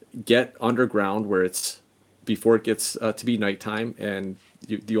get underground where it's before it gets to be nighttime and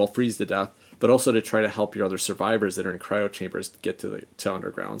you all freeze to death, but also to try to help your other survivors that are in cryo chambers get to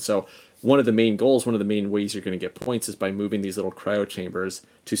underground. So one of the main goals, one of the main ways you're going to get points is by moving these little cryo chambers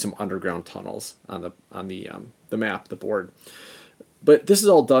to some underground tunnels on the map, the board. But this is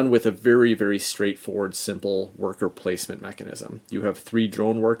all done with a very, very straightforward, simple worker placement mechanism. You have 3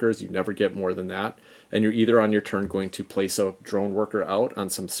 drone workers. You never get more than that. And you're either on your turn going to place a drone worker out on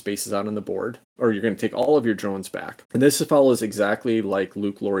some spaces out on the board, or you're going to take all of your drones back. And this follows exactly like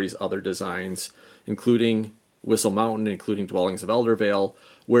Luke Laurie's other designs, including Whistle Mountain, including Dwellings of Eldervale,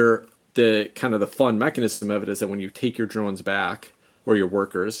 where the kind of the fun mechanism of it is that when you take your drones back, or your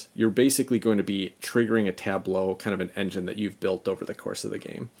workers, you're basically going to be triggering a tableau, kind of an engine that you've built over the course of the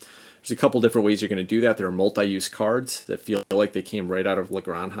game. There's a couple different ways you're going to do that. There are multi-use cards that feel like they came right out of La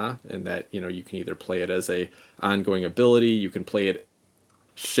Granja, and that you can either play it as a ongoing ability, you can play it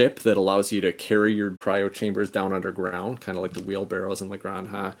ship that allows you to carry your cryo chambers down underground, kind of like the wheelbarrows in La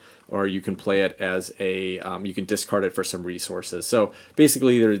Granja, or you can play it as you can discard it for some resources. So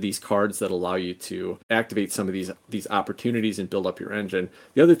basically there are these cards that allow you to activate some of these opportunities and build up your engine.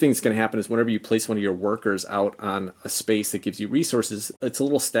 The other thing that's going to happen is whenever you place one of your workers out on a space that gives you resources, it's a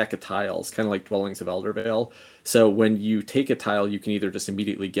little stack of tiles, kind of like Dwellings of Eldervale. So when you take a tile, you can either just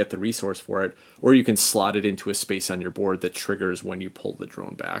immediately get the resource for it, or you can slot it into a space on your board that triggers when you pull the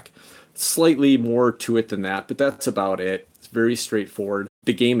drone back. Slightly more to it than that, but that's about it. It's very straightforward.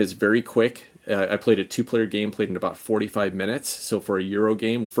 The game is very quick. I played a 2-player game, played in about 45 minutes. So for a Euro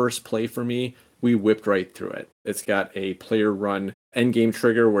game, first play for me, we whipped right through it. It's got a player run end game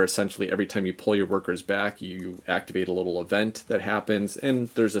trigger where essentially every time you pull your workers back, you activate a little event that happens, and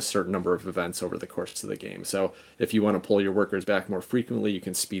there's a certain number of events over the course of the game. So if you want to pull your workers back more frequently, you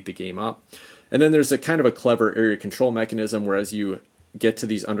can speed the game up. And then there's a kind of a clever area control mechanism where as you get to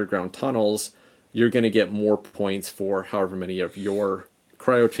these underground tunnels, you're going to get more points for however many of your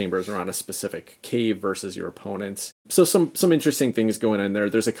cryo chambers are on a specific cave versus your opponents. So some interesting things going on there.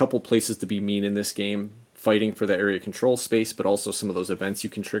 There's a couple places to be mean in this game, fighting for the area control space, but also some of those events you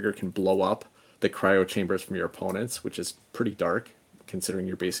can trigger can blow up the cryo chambers from your opponents, which is pretty dark considering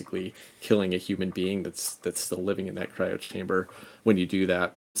you're basically killing a human being that's still living in that cryo chamber when you do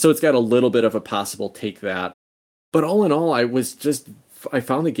that. So it's got a little bit of a possible take that. But all in all, I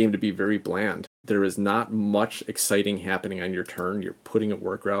found the game to be very bland. There is not much exciting happening on your turn. You're putting a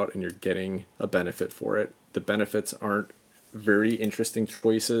work route and you're getting a benefit for it. The benefits aren't very interesting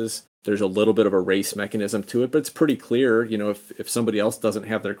choices. There's a little bit of a race mechanism to it, but it's pretty clear, if somebody else doesn't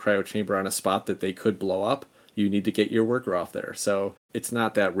have their cryo chamber on a spot that they could blow up, you need to get your worker off there. So it's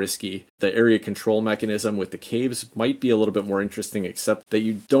not that risky. The area control mechanism with the caves might be a little bit more interesting, except that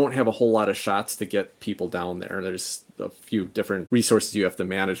you don't have a whole lot of shots to get people down there. There's a few different resources you have to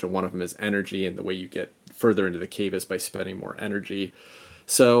manage, and one of them is energy, and the way you get further into the cave is by spending more energy.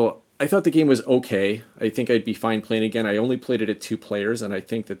 So I thought the game was okay. I think I'd be fine playing again. I only played it at 2 players, and I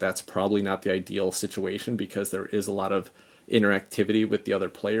think that that's probably not the ideal situation because there is a lot of interactivity with the other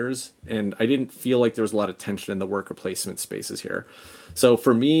players, and I didn't feel like there was a lot of tension in the worker placement spaces here. So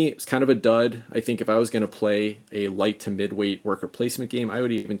for me, it's kind of a dud. I think if I was going to play a light to midweight worker placement game, I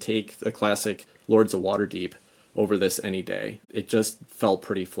would even take the classic Lords of Waterdeep over this any day. It just felt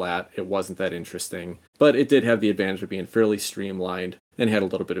pretty flat. It wasn't that interesting, but it did have the advantage of being fairly streamlined and had a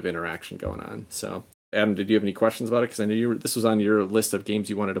little bit of interaction going on. So Adam, did you have any questions about it? Because I knew this was on your list of games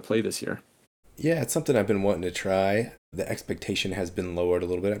you wanted to play this year. Yeah, it's something I've been wanting to try. The expectation has been lowered a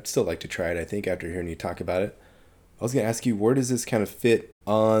little bit. I'd still like to try it, I think, after hearing you talk about it. I was going to ask you, where does this kind of fit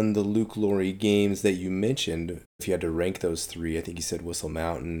on the Luke Laurie games that you mentioned? If you had to rank those 3, I think you said Whistle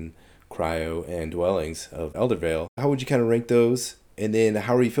Mountain, Cryo, and Dwellings of Eldervale. How would you kind of rank those? And then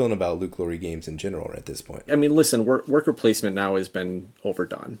how are you feeling about Luke Laurie games in general at this point? I mean, listen, worker placement now has been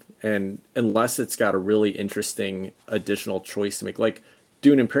overdone. And unless it's got a really interesting additional choice to make, like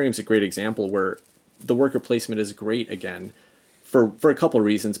Dune Imperium's a great example where the worker placement is great again for a couple of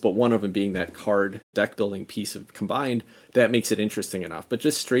reasons, but one of them being that card deck building piece of combined that makes it interesting enough. But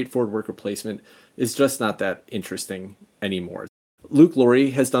just straightforward worker placement is just not that interesting anymore. Luke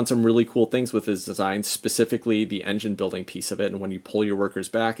Laurie has done some really cool things with his design, specifically the engine building piece of it. And when you pull your workers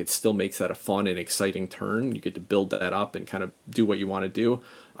back, it still makes that a fun and exciting turn. You get to build that up and kind of do what you want to do.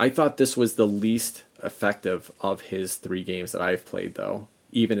 I thought this was the least effective of his 3 games that I've played, though,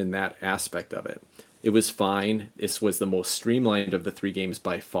 even in that aspect of it. It was fine. This was the most streamlined of the 3 games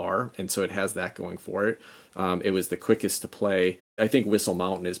by far, and so it has that going for it. It was the quickest to play. I think Whistle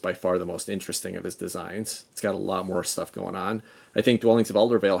Mountain is by far the most interesting of his designs. It's got a lot more stuff going on. I think Dwellings of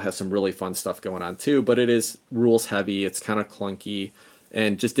Eldervale has some really fun stuff going on too, but it is rules heavy. It's kind of clunky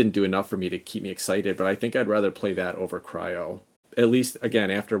and just didn't do enough for me to keep me excited. But I think I'd rather play that over Cryo. At least,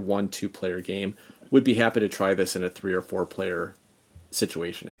 again, after 1-2 player game, would be happy to try this in a 3 or 4 player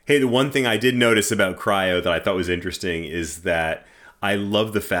situation. Hey, the one thing I did notice about Cryo that I thought was interesting is that I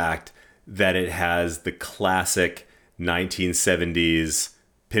love the fact that it has the classic 1970s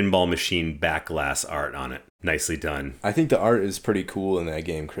pinball machine back glass art on it. Nicely done. I think the art is pretty cool in that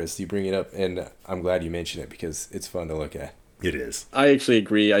game, Chris. You bring it up, and I'm glad you mentioned it because it's fun to look at. It is. I actually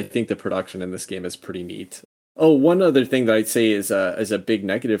agree. I think the production in this game is pretty neat. Oh, one other thing that I'd say is a big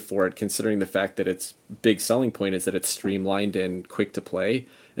negative for it, considering the fact that its big selling point is that it's streamlined and quick to play,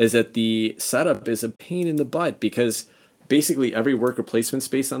 is that the setup is a pain in the butt because basically every worker placement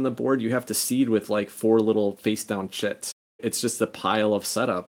space on the board you have to seed with like 4 little face down chits. It's just a pile of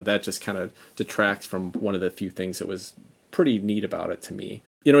setup that just kind of detracts from one of the few things that was pretty neat about it to me.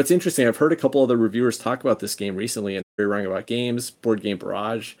 You know, it's interesting. I've heard a couple other reviewers talk about this game recently, and Very Wrong About Games, Board Game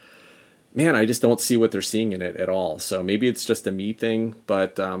Barrage. Man, I just don't see what they're seeing in it at all. So maybe it's just a me thing,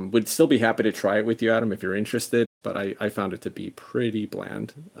 but would still be happy to try it with you, Adam, if you're interested. But I found it to be pretty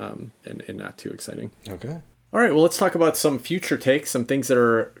bland and not too exciting. Okay. All right, well, let's talk about some future takes, some things that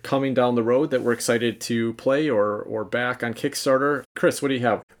are coming down the road that we're excited to play or back on Kickstarter. Chris, what do you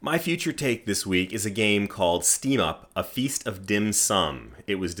have? My future take this week is a game called Steam Up, A Feast of Dim Sum.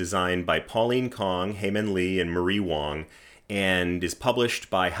 It was designed by Pauline Kong, Heyman Lee, and Marie Wong, and is published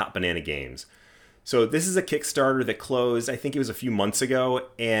by Hot Banana Games. So this is a Kickstarter that closed, I think it was a few months ago,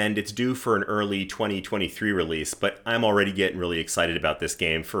 and it's due for an early 2023 release, but I'm already getting really excited about this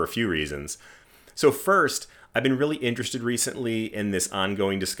game for a few reasons. So first, I've been really interested recently in this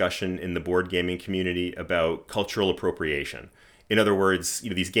ongoing discussion in the board gaming community about cultural appropriation. In other words,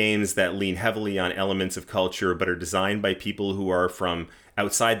 these games that lean heavily on elements of culture but are designed by people who are from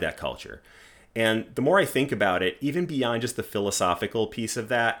outside that culture. And the more I think about it, even beyond just the philosophical piece of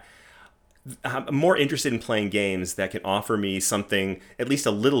that, I'm more interested in playing games that can offer me something, at least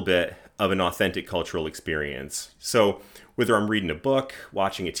a little bit of an authentic cultural experience. So whether I'm reading a book,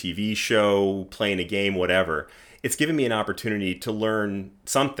 watching a TV show, playing a game, whatever, it's given me an opportunity to learn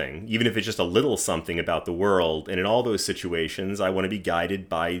something, even if it's just a little something about the world. And in all those situations, I want to be guided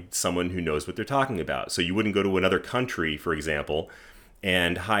by someone who knows what they're talking about. So you wouldn't go to another country, for example,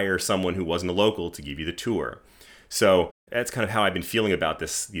 and hire someone who wasn't a local to give you the tour. So that's kind of how I've been feeling about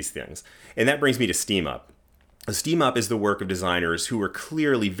these things. And that brings me to Steam Up. Steam Up is the work of designers who are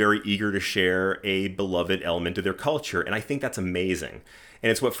clearly very eager to share a beloved element of their culture, and I think that's amazing. And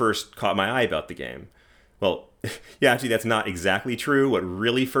it's what first caught my eye about the game. Well, yeah, actually, that's not exactly true. What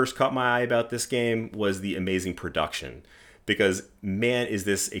really first caught my eye about this game was the amazing production, because man, is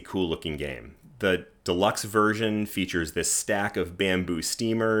this a cool-looking game. The deluxe version features this stack of bamboo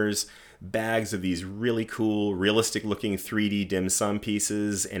steamers, bags of these really cool, realistic-looking 3D dim sum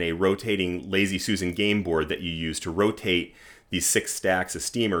pieces, and a rotating Lazy Susan game board that you use to rotate these 6 stacks of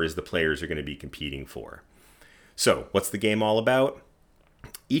steamers the players are going to be competing for. So, what's the game all about?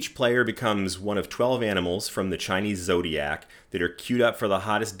 Each player becomes one of 12 animals from the Chinese zodiac that are queued up for the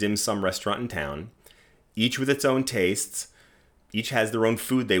hottest dim sum restaurant in town, each with its own tastes, each has their own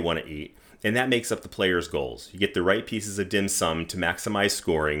food they want to eat, and that makes up the player's goals. You get the right pieces of dim sum to maximize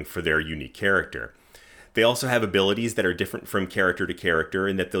scoring for their unique character. They also have abilities that are different from character to character,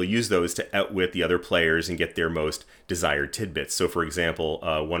 and that they'll use those to outwit the other players and get their most desired tidbits. So for example,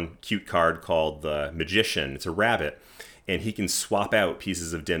 one cute card called the Magician, it's a rabbit, and he can swap out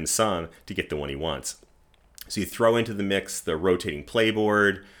pieces of dim sum to get the one he wants. So you throw into the mix the rotating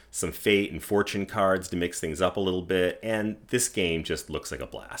playboard, some fate and fortune cards to mix things up a little bit, and this game just looks like a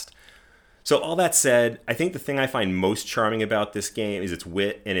blast. So all that said, I think the thing I find most charming about this game is its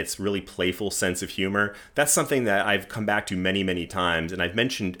wit and its really playful sense of humor. That's something that I've come back to many, many times, and I've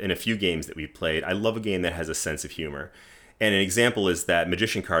mentioned in a few games that we've played. I love a game that has a sense of humor. And an example is that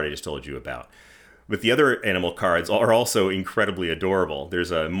Magician card I just told you about. But the other animal cards are also incredibly adorable.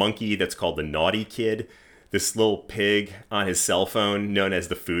 There's a monkey that's called the Naughty Kid, this little pig on his cell phone known as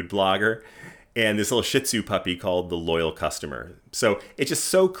the Food Blogger, and this little Shih Tzu puppy called the Loyal Customer. So it's just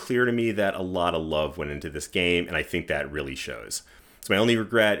so clear to me that a lot of love went into this game, and I think that really shows. So my only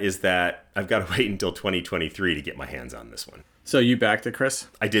regret is that I've got to wait until 2023 to get my hands on this one. So you backed it, Chris?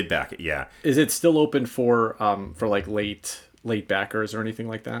 I did back it, yeah. Is it still open for like late backers or anything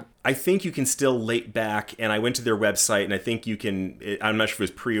like that? I think you can still late back, and I went to their website, and I think you can, I'm not sure if it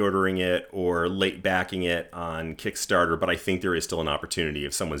was pre-ordering it or late backing it on Kickstarter, but I think there is still an opportunity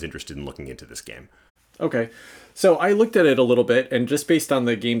if someone's interested in looking into this game. Okay. So I looked at it a little bit, and just based on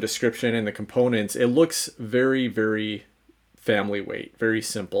the game description and the components, it looks very, very family weight, very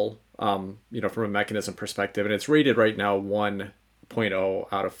simple, from a mechanism perspective. And it's rated right now 1.0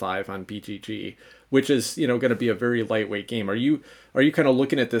 out of 5 on BGG, which is, going to be a very lightweight game. Are you kind of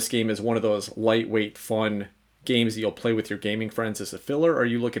looking at this game as one of those lightweight, fun games that you'll play with your gaming friends as a filler? Or are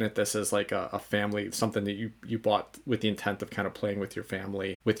you looking at this as like a family, something that you bought with the intent of kind of playing with your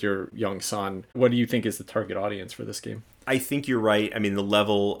family, with your young son? What do you think is the target audience for this game? I think you're right. I mean, the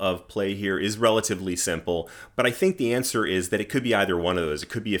level of play here is relatively simple, but I think the answer is that it could be either one of those. It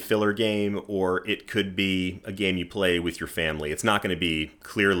could be a filler game, or it could be a game you play with your family. It's not going to be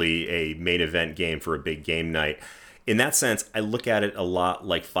clearly a main event game for a big game night. In that sense, I look at it a lot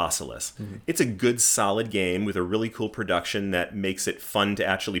like Fossilis. Mm-hmm. It's a good, solid game with a really cool production that makes it fun to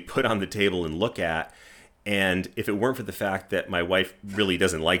actually put on the table and look at. And if it weren't for the fact that my wife really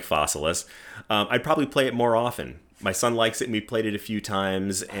doesn't like Fossilis, I'd probably play it more often. My son likes it, and we played it a few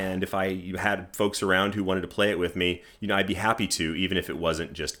times. And if I had folks around who wanted to play it with me, I'd be happy to, even if it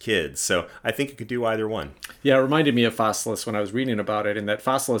wasn't just kids. So I think it could do either one. Yeah, it reminded me of Fossilis when I was reading about it, and that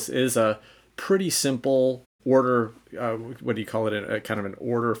Fossilis is a pretty simple order, what do you call it, a kind of an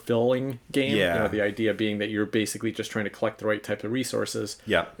order filling game. Yeah. The idea being that you're basically just trying to collect the right type of resources.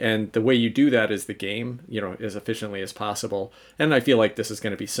 Yeah. And the way you do that is the game, as efficiently as possible. And I feel like this is going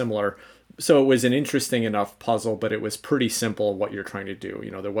to be similar. So it was an interesting enough puzzle, but it was pretty simple what you're trying to do.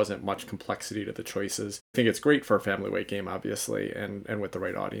 There wasn't much complexity to the choices. I think it's great for a family weight game, obviously, and with the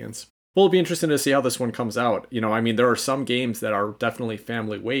right audience. Well, it'll be interesting to see how this one comes out. There are some games that are definitely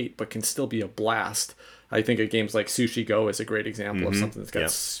family weight, but can still be a blast. I think of games like Sushi Go is a great example of something that's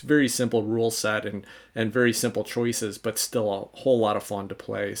got very simple rule set and very simple choices, but still a whole lot of fun to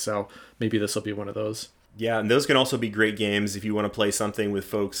play. So maybe this will be one of those. Yeah, and those can also be great games if you want to play something with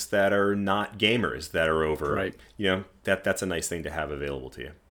folks that are not gamers that are over. Right. That's a nice thing to have available to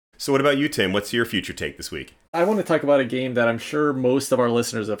you. So what about you, Tim? What's your future take this week? I want to talk about a game that I'm sure most of our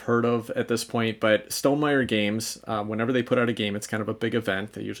listeners have heard of at this point, but Stonemaier Games, whenever they put out a game, it's kind of a big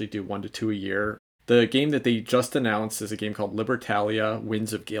event. They usually do 1 to 2 a year. The game that they just announced is a game called Libertalia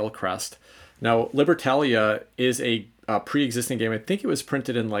Winds of Galecrest. Now, Libertalia is a pre-existing game. I think it was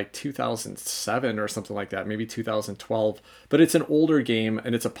printed in like 2007 or something like that, maybe 2012. But it's an older game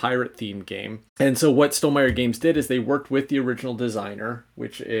and it's a pirate-themed game. And so what Stonemaier Games did is they worked with the original designer,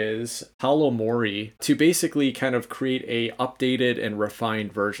 which is Paolo Mori, to basically kind of create a updated and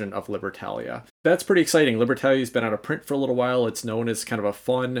refined version of Libertalia. That's pretty exciting. Libertalia's been out of print for a little while. It's known as kind of a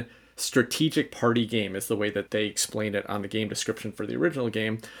fun strategic party game is the way that they explained it on the game description for the original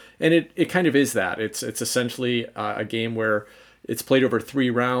game. And it kind of is that. It's essentially a game where it's played over 3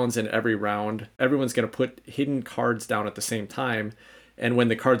 rounds, and every round, everyone's going to put hidden cards down at the same time. And when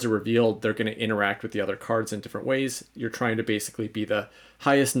the cards are revealed, they're going to interact with the other cards in different ways. You're trying to basically be the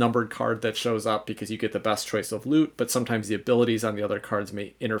highest numbered card that shows up because you get the best choice of loot, but sometimes the abilities on the other cards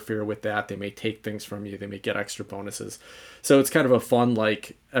may interfere with that. They may take things from you. They may get extra bonuses. So it's kind of a fun,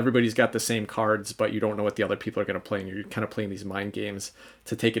 like, everybody's got the same cards, but you don't know what the other people are going to play, and you're kind of playing these mind games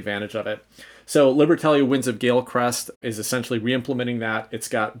to take advantage of it. So Libertalia Winds of Galecrest is essentially re-implementing that. It's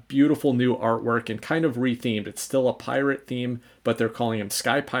got beautiful new artwork and kind of rethemed. It's still a pirate theme, but they're calling them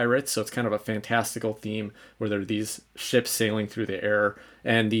sky pirates, so it's kind of a fantastical theme where there are these ships sailing through the air,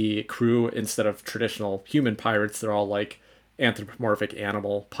 and the crew, instead of traditional human pirates, they're all like anthropomorphic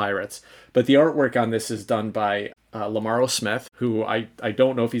animal pirates. But the artwork on this is done by Lamaro Smith, who I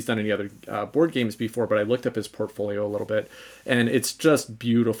don't know if he's done any other board games before, but I looked up his portfolio a little bit, and it's just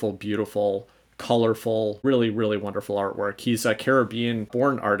beautiful, beautiful, colorful, really, really wonderful artwork. He's a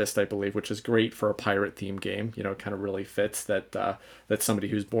Caribbean-born artist, I believe, which is great for a pirate-themed game. You know, it kind of really fits that that somebody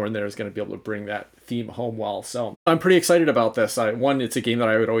who's born there is going to be able to bring that theme home well. So I'm pretty excited about this. One, it's a game that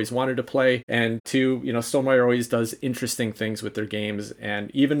I would always wanted to play, and two, you know, Stonemaier always does interesting things with their games,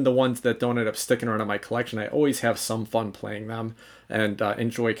 and even the ones that don't end up sticking around in my collection, I always have some fun playing them and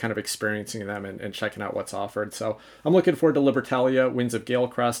enjoy kind of experiencing them and checking out what's offered. So I'm looking forward to Libertalia Winds of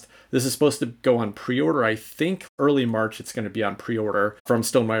Galecrest. This is supposed to go on pre-order. I think early March it's going to be on pre-order from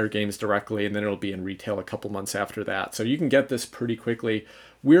Stonemaier Games directly, and then it'll be in retail a couple months after that. So you can get this pretty quickly.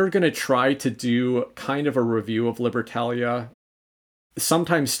 We're going to try to do kind of a review of Libertalia.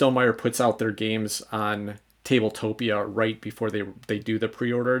 Sometimes Stonemaier puts out their games on Tabletopia right before they do the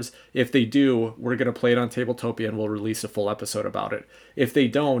pre-orders. If they do, we're going to play it on Tabletopia and we'll release a full episode about it. If they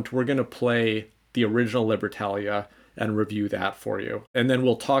don't, we're going to play the original Libertalia and review that for you. And then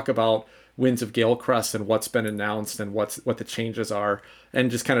we'll talk about Winds of Galecrest and what's been announced and what the changes are,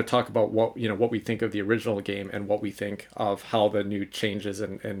 and just kind of talk about what we think of the original game and what we think of how the new changes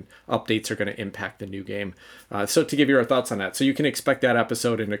and updates are going to impact the new game. So to give you our thoughts on that. So you can expect that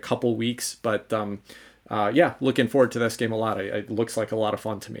episode in a couple weeks, but yeah, looking forward to this game a lot. It looks like a lot of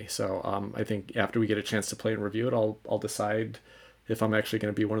fun to me. So I think after we get a chance to play and review it, I'll decide if I'm actually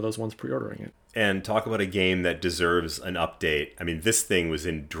going to be one of those ones pre-ordering it. And talk about a game that deserves an update. I mean, this thing was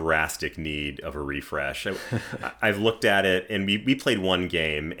in drastic need of a refresh. I've looked at it, and we played one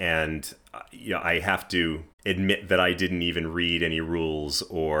game, and I have to admit that I didn't even read any rules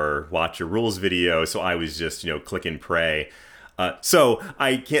or watch a rules video, so I was just, click and pray. So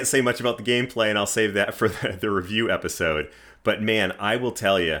I can't say much about the gameplay, and I'll save that for the review episode. But man, I will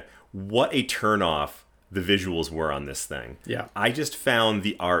tell you, what a turnoff the visuals were on this thing. Yeah. I just found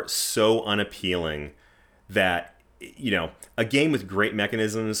the art so unappealing that, a game with great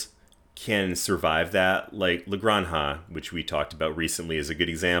mechanisms can survive that. Like Le Granja, which we talked about recently, is a good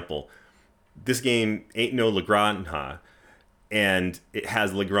example. This game ain't no Le Granja, and it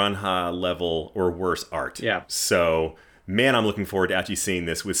has Le Granja level or worse art. Yeah. So, man, I'm looking forward to actually seeing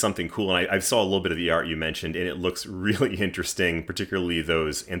this with something cool. And I saw a little bit of the art you mentioned, and it looks really interesting, particularly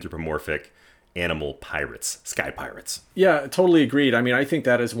those anthropomorphic animal pirates, sky pirates. Yeah, totally agreed. I mean, I think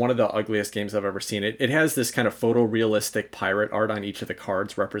that is one of the ugliest games I've ever seen. It has this kind of photorealistic pirate art on each of the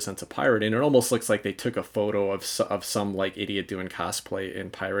cards represents a pirate, and it almost looks like they took a photo of some like idiot doing cosplay in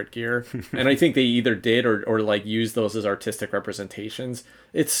pirate gear. And I think they either did or like used those as artistic representations.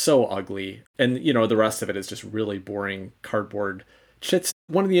 It's so ugly. And, the rest of it is just really boring cardboard chits.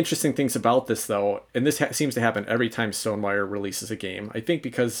 One of the interesting things about this, though, and this seems to happen every time Stonemaier releases a game, I think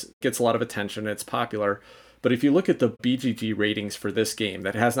because it gets a lot of attention, it's popular, but if you look at the BGG ratings for this game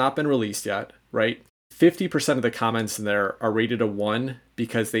that has not been released yet, right, 50% of the comments in there are rated a 1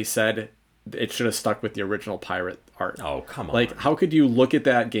 because they said it should have stuck with the original pirate art. Oh, come on. Like, how could you look at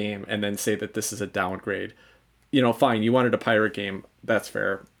that game and then say that this is a downgrade? Fine, you wanted a pirate game, that's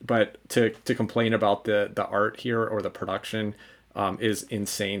fair. But to complain about the art here or the production is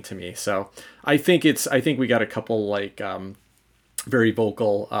insane to me. So I think we got a couple like very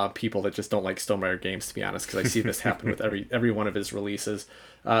vocal people that just don't like Stonemaier games, to be honest, because I see this happen with every one of his releases.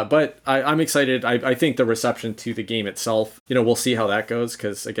 But I'm excited. I think the reception to the game itself, we'll see how that goes,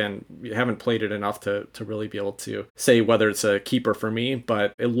 because again, we haven't played it enough to really be able to say whether it's a keeper for me,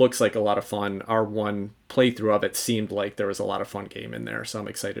 but it looks like a lot of fun. Our one playthrough of it seemed like there was a lot of fun game in there, so I'm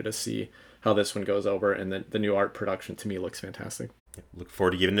excited to see how this one goes over, and the new art production to me looks fantastic. Look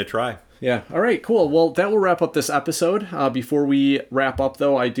forward to giving it a try. Yeah. All right, cool. Well, that will wrap up this episode. Before we wrap up,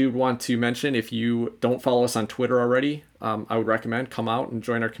 though, I do want to mention, if you don't follow us on Twitter already, I would recommend come out and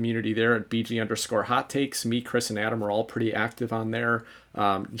join our community there at BG_hot takes. Me, Chris, and Adam are all pretty active on there.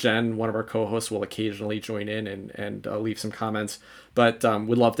 Jen, one of our co-hosts, will occasionally join in and leave some comments. But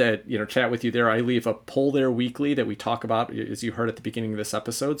we'd love to chat with you there. I leave a poll there weekly that we talk about, as you heard at the beginning of this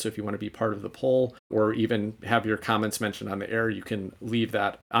episode. So if you want to be part of the poll or even have your comments mentioned on the air, you can leave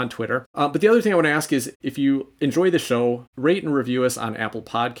that on Twitter. But the other thing I want to ask is, if you enjoy the show, rate and review us on Apple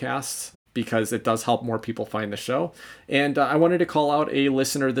Podcasts, because it does help more people find the show. And I wanted to call out a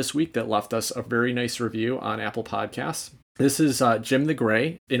listener this week that left us a very nice review on Apple Podcasts. This is Jim the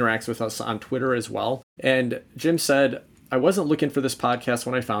Gray, interacts with us on Twitter as well. And Jim said, I wasn't looking for this podcast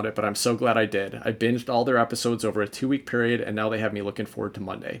when I found it, but I'm so glad I did. I binged all their episodes over a 2-week period, and now they have me looking forward to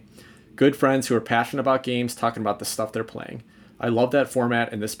Monday. Good friends who are passionate about games, talking about the stuff they're playing. I love that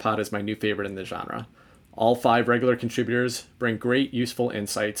format, and this pod is my new favorite in the genre. All 5 regular contributors bring great, useful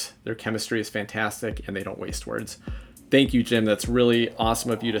insights. Their chemistry is fantastic, and they don't waste words. Thank you, Jim. That's really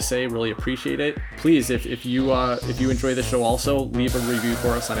awesome of you to say. Really appreciate it. Please, if you enjoy the show also, leave a review for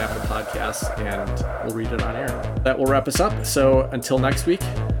us on Apple Podcasts, and we'll read it on air. That will wrap us up. So until next week,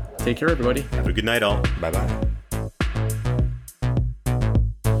 take care, everybody. Have a good night, all. Bye-bye.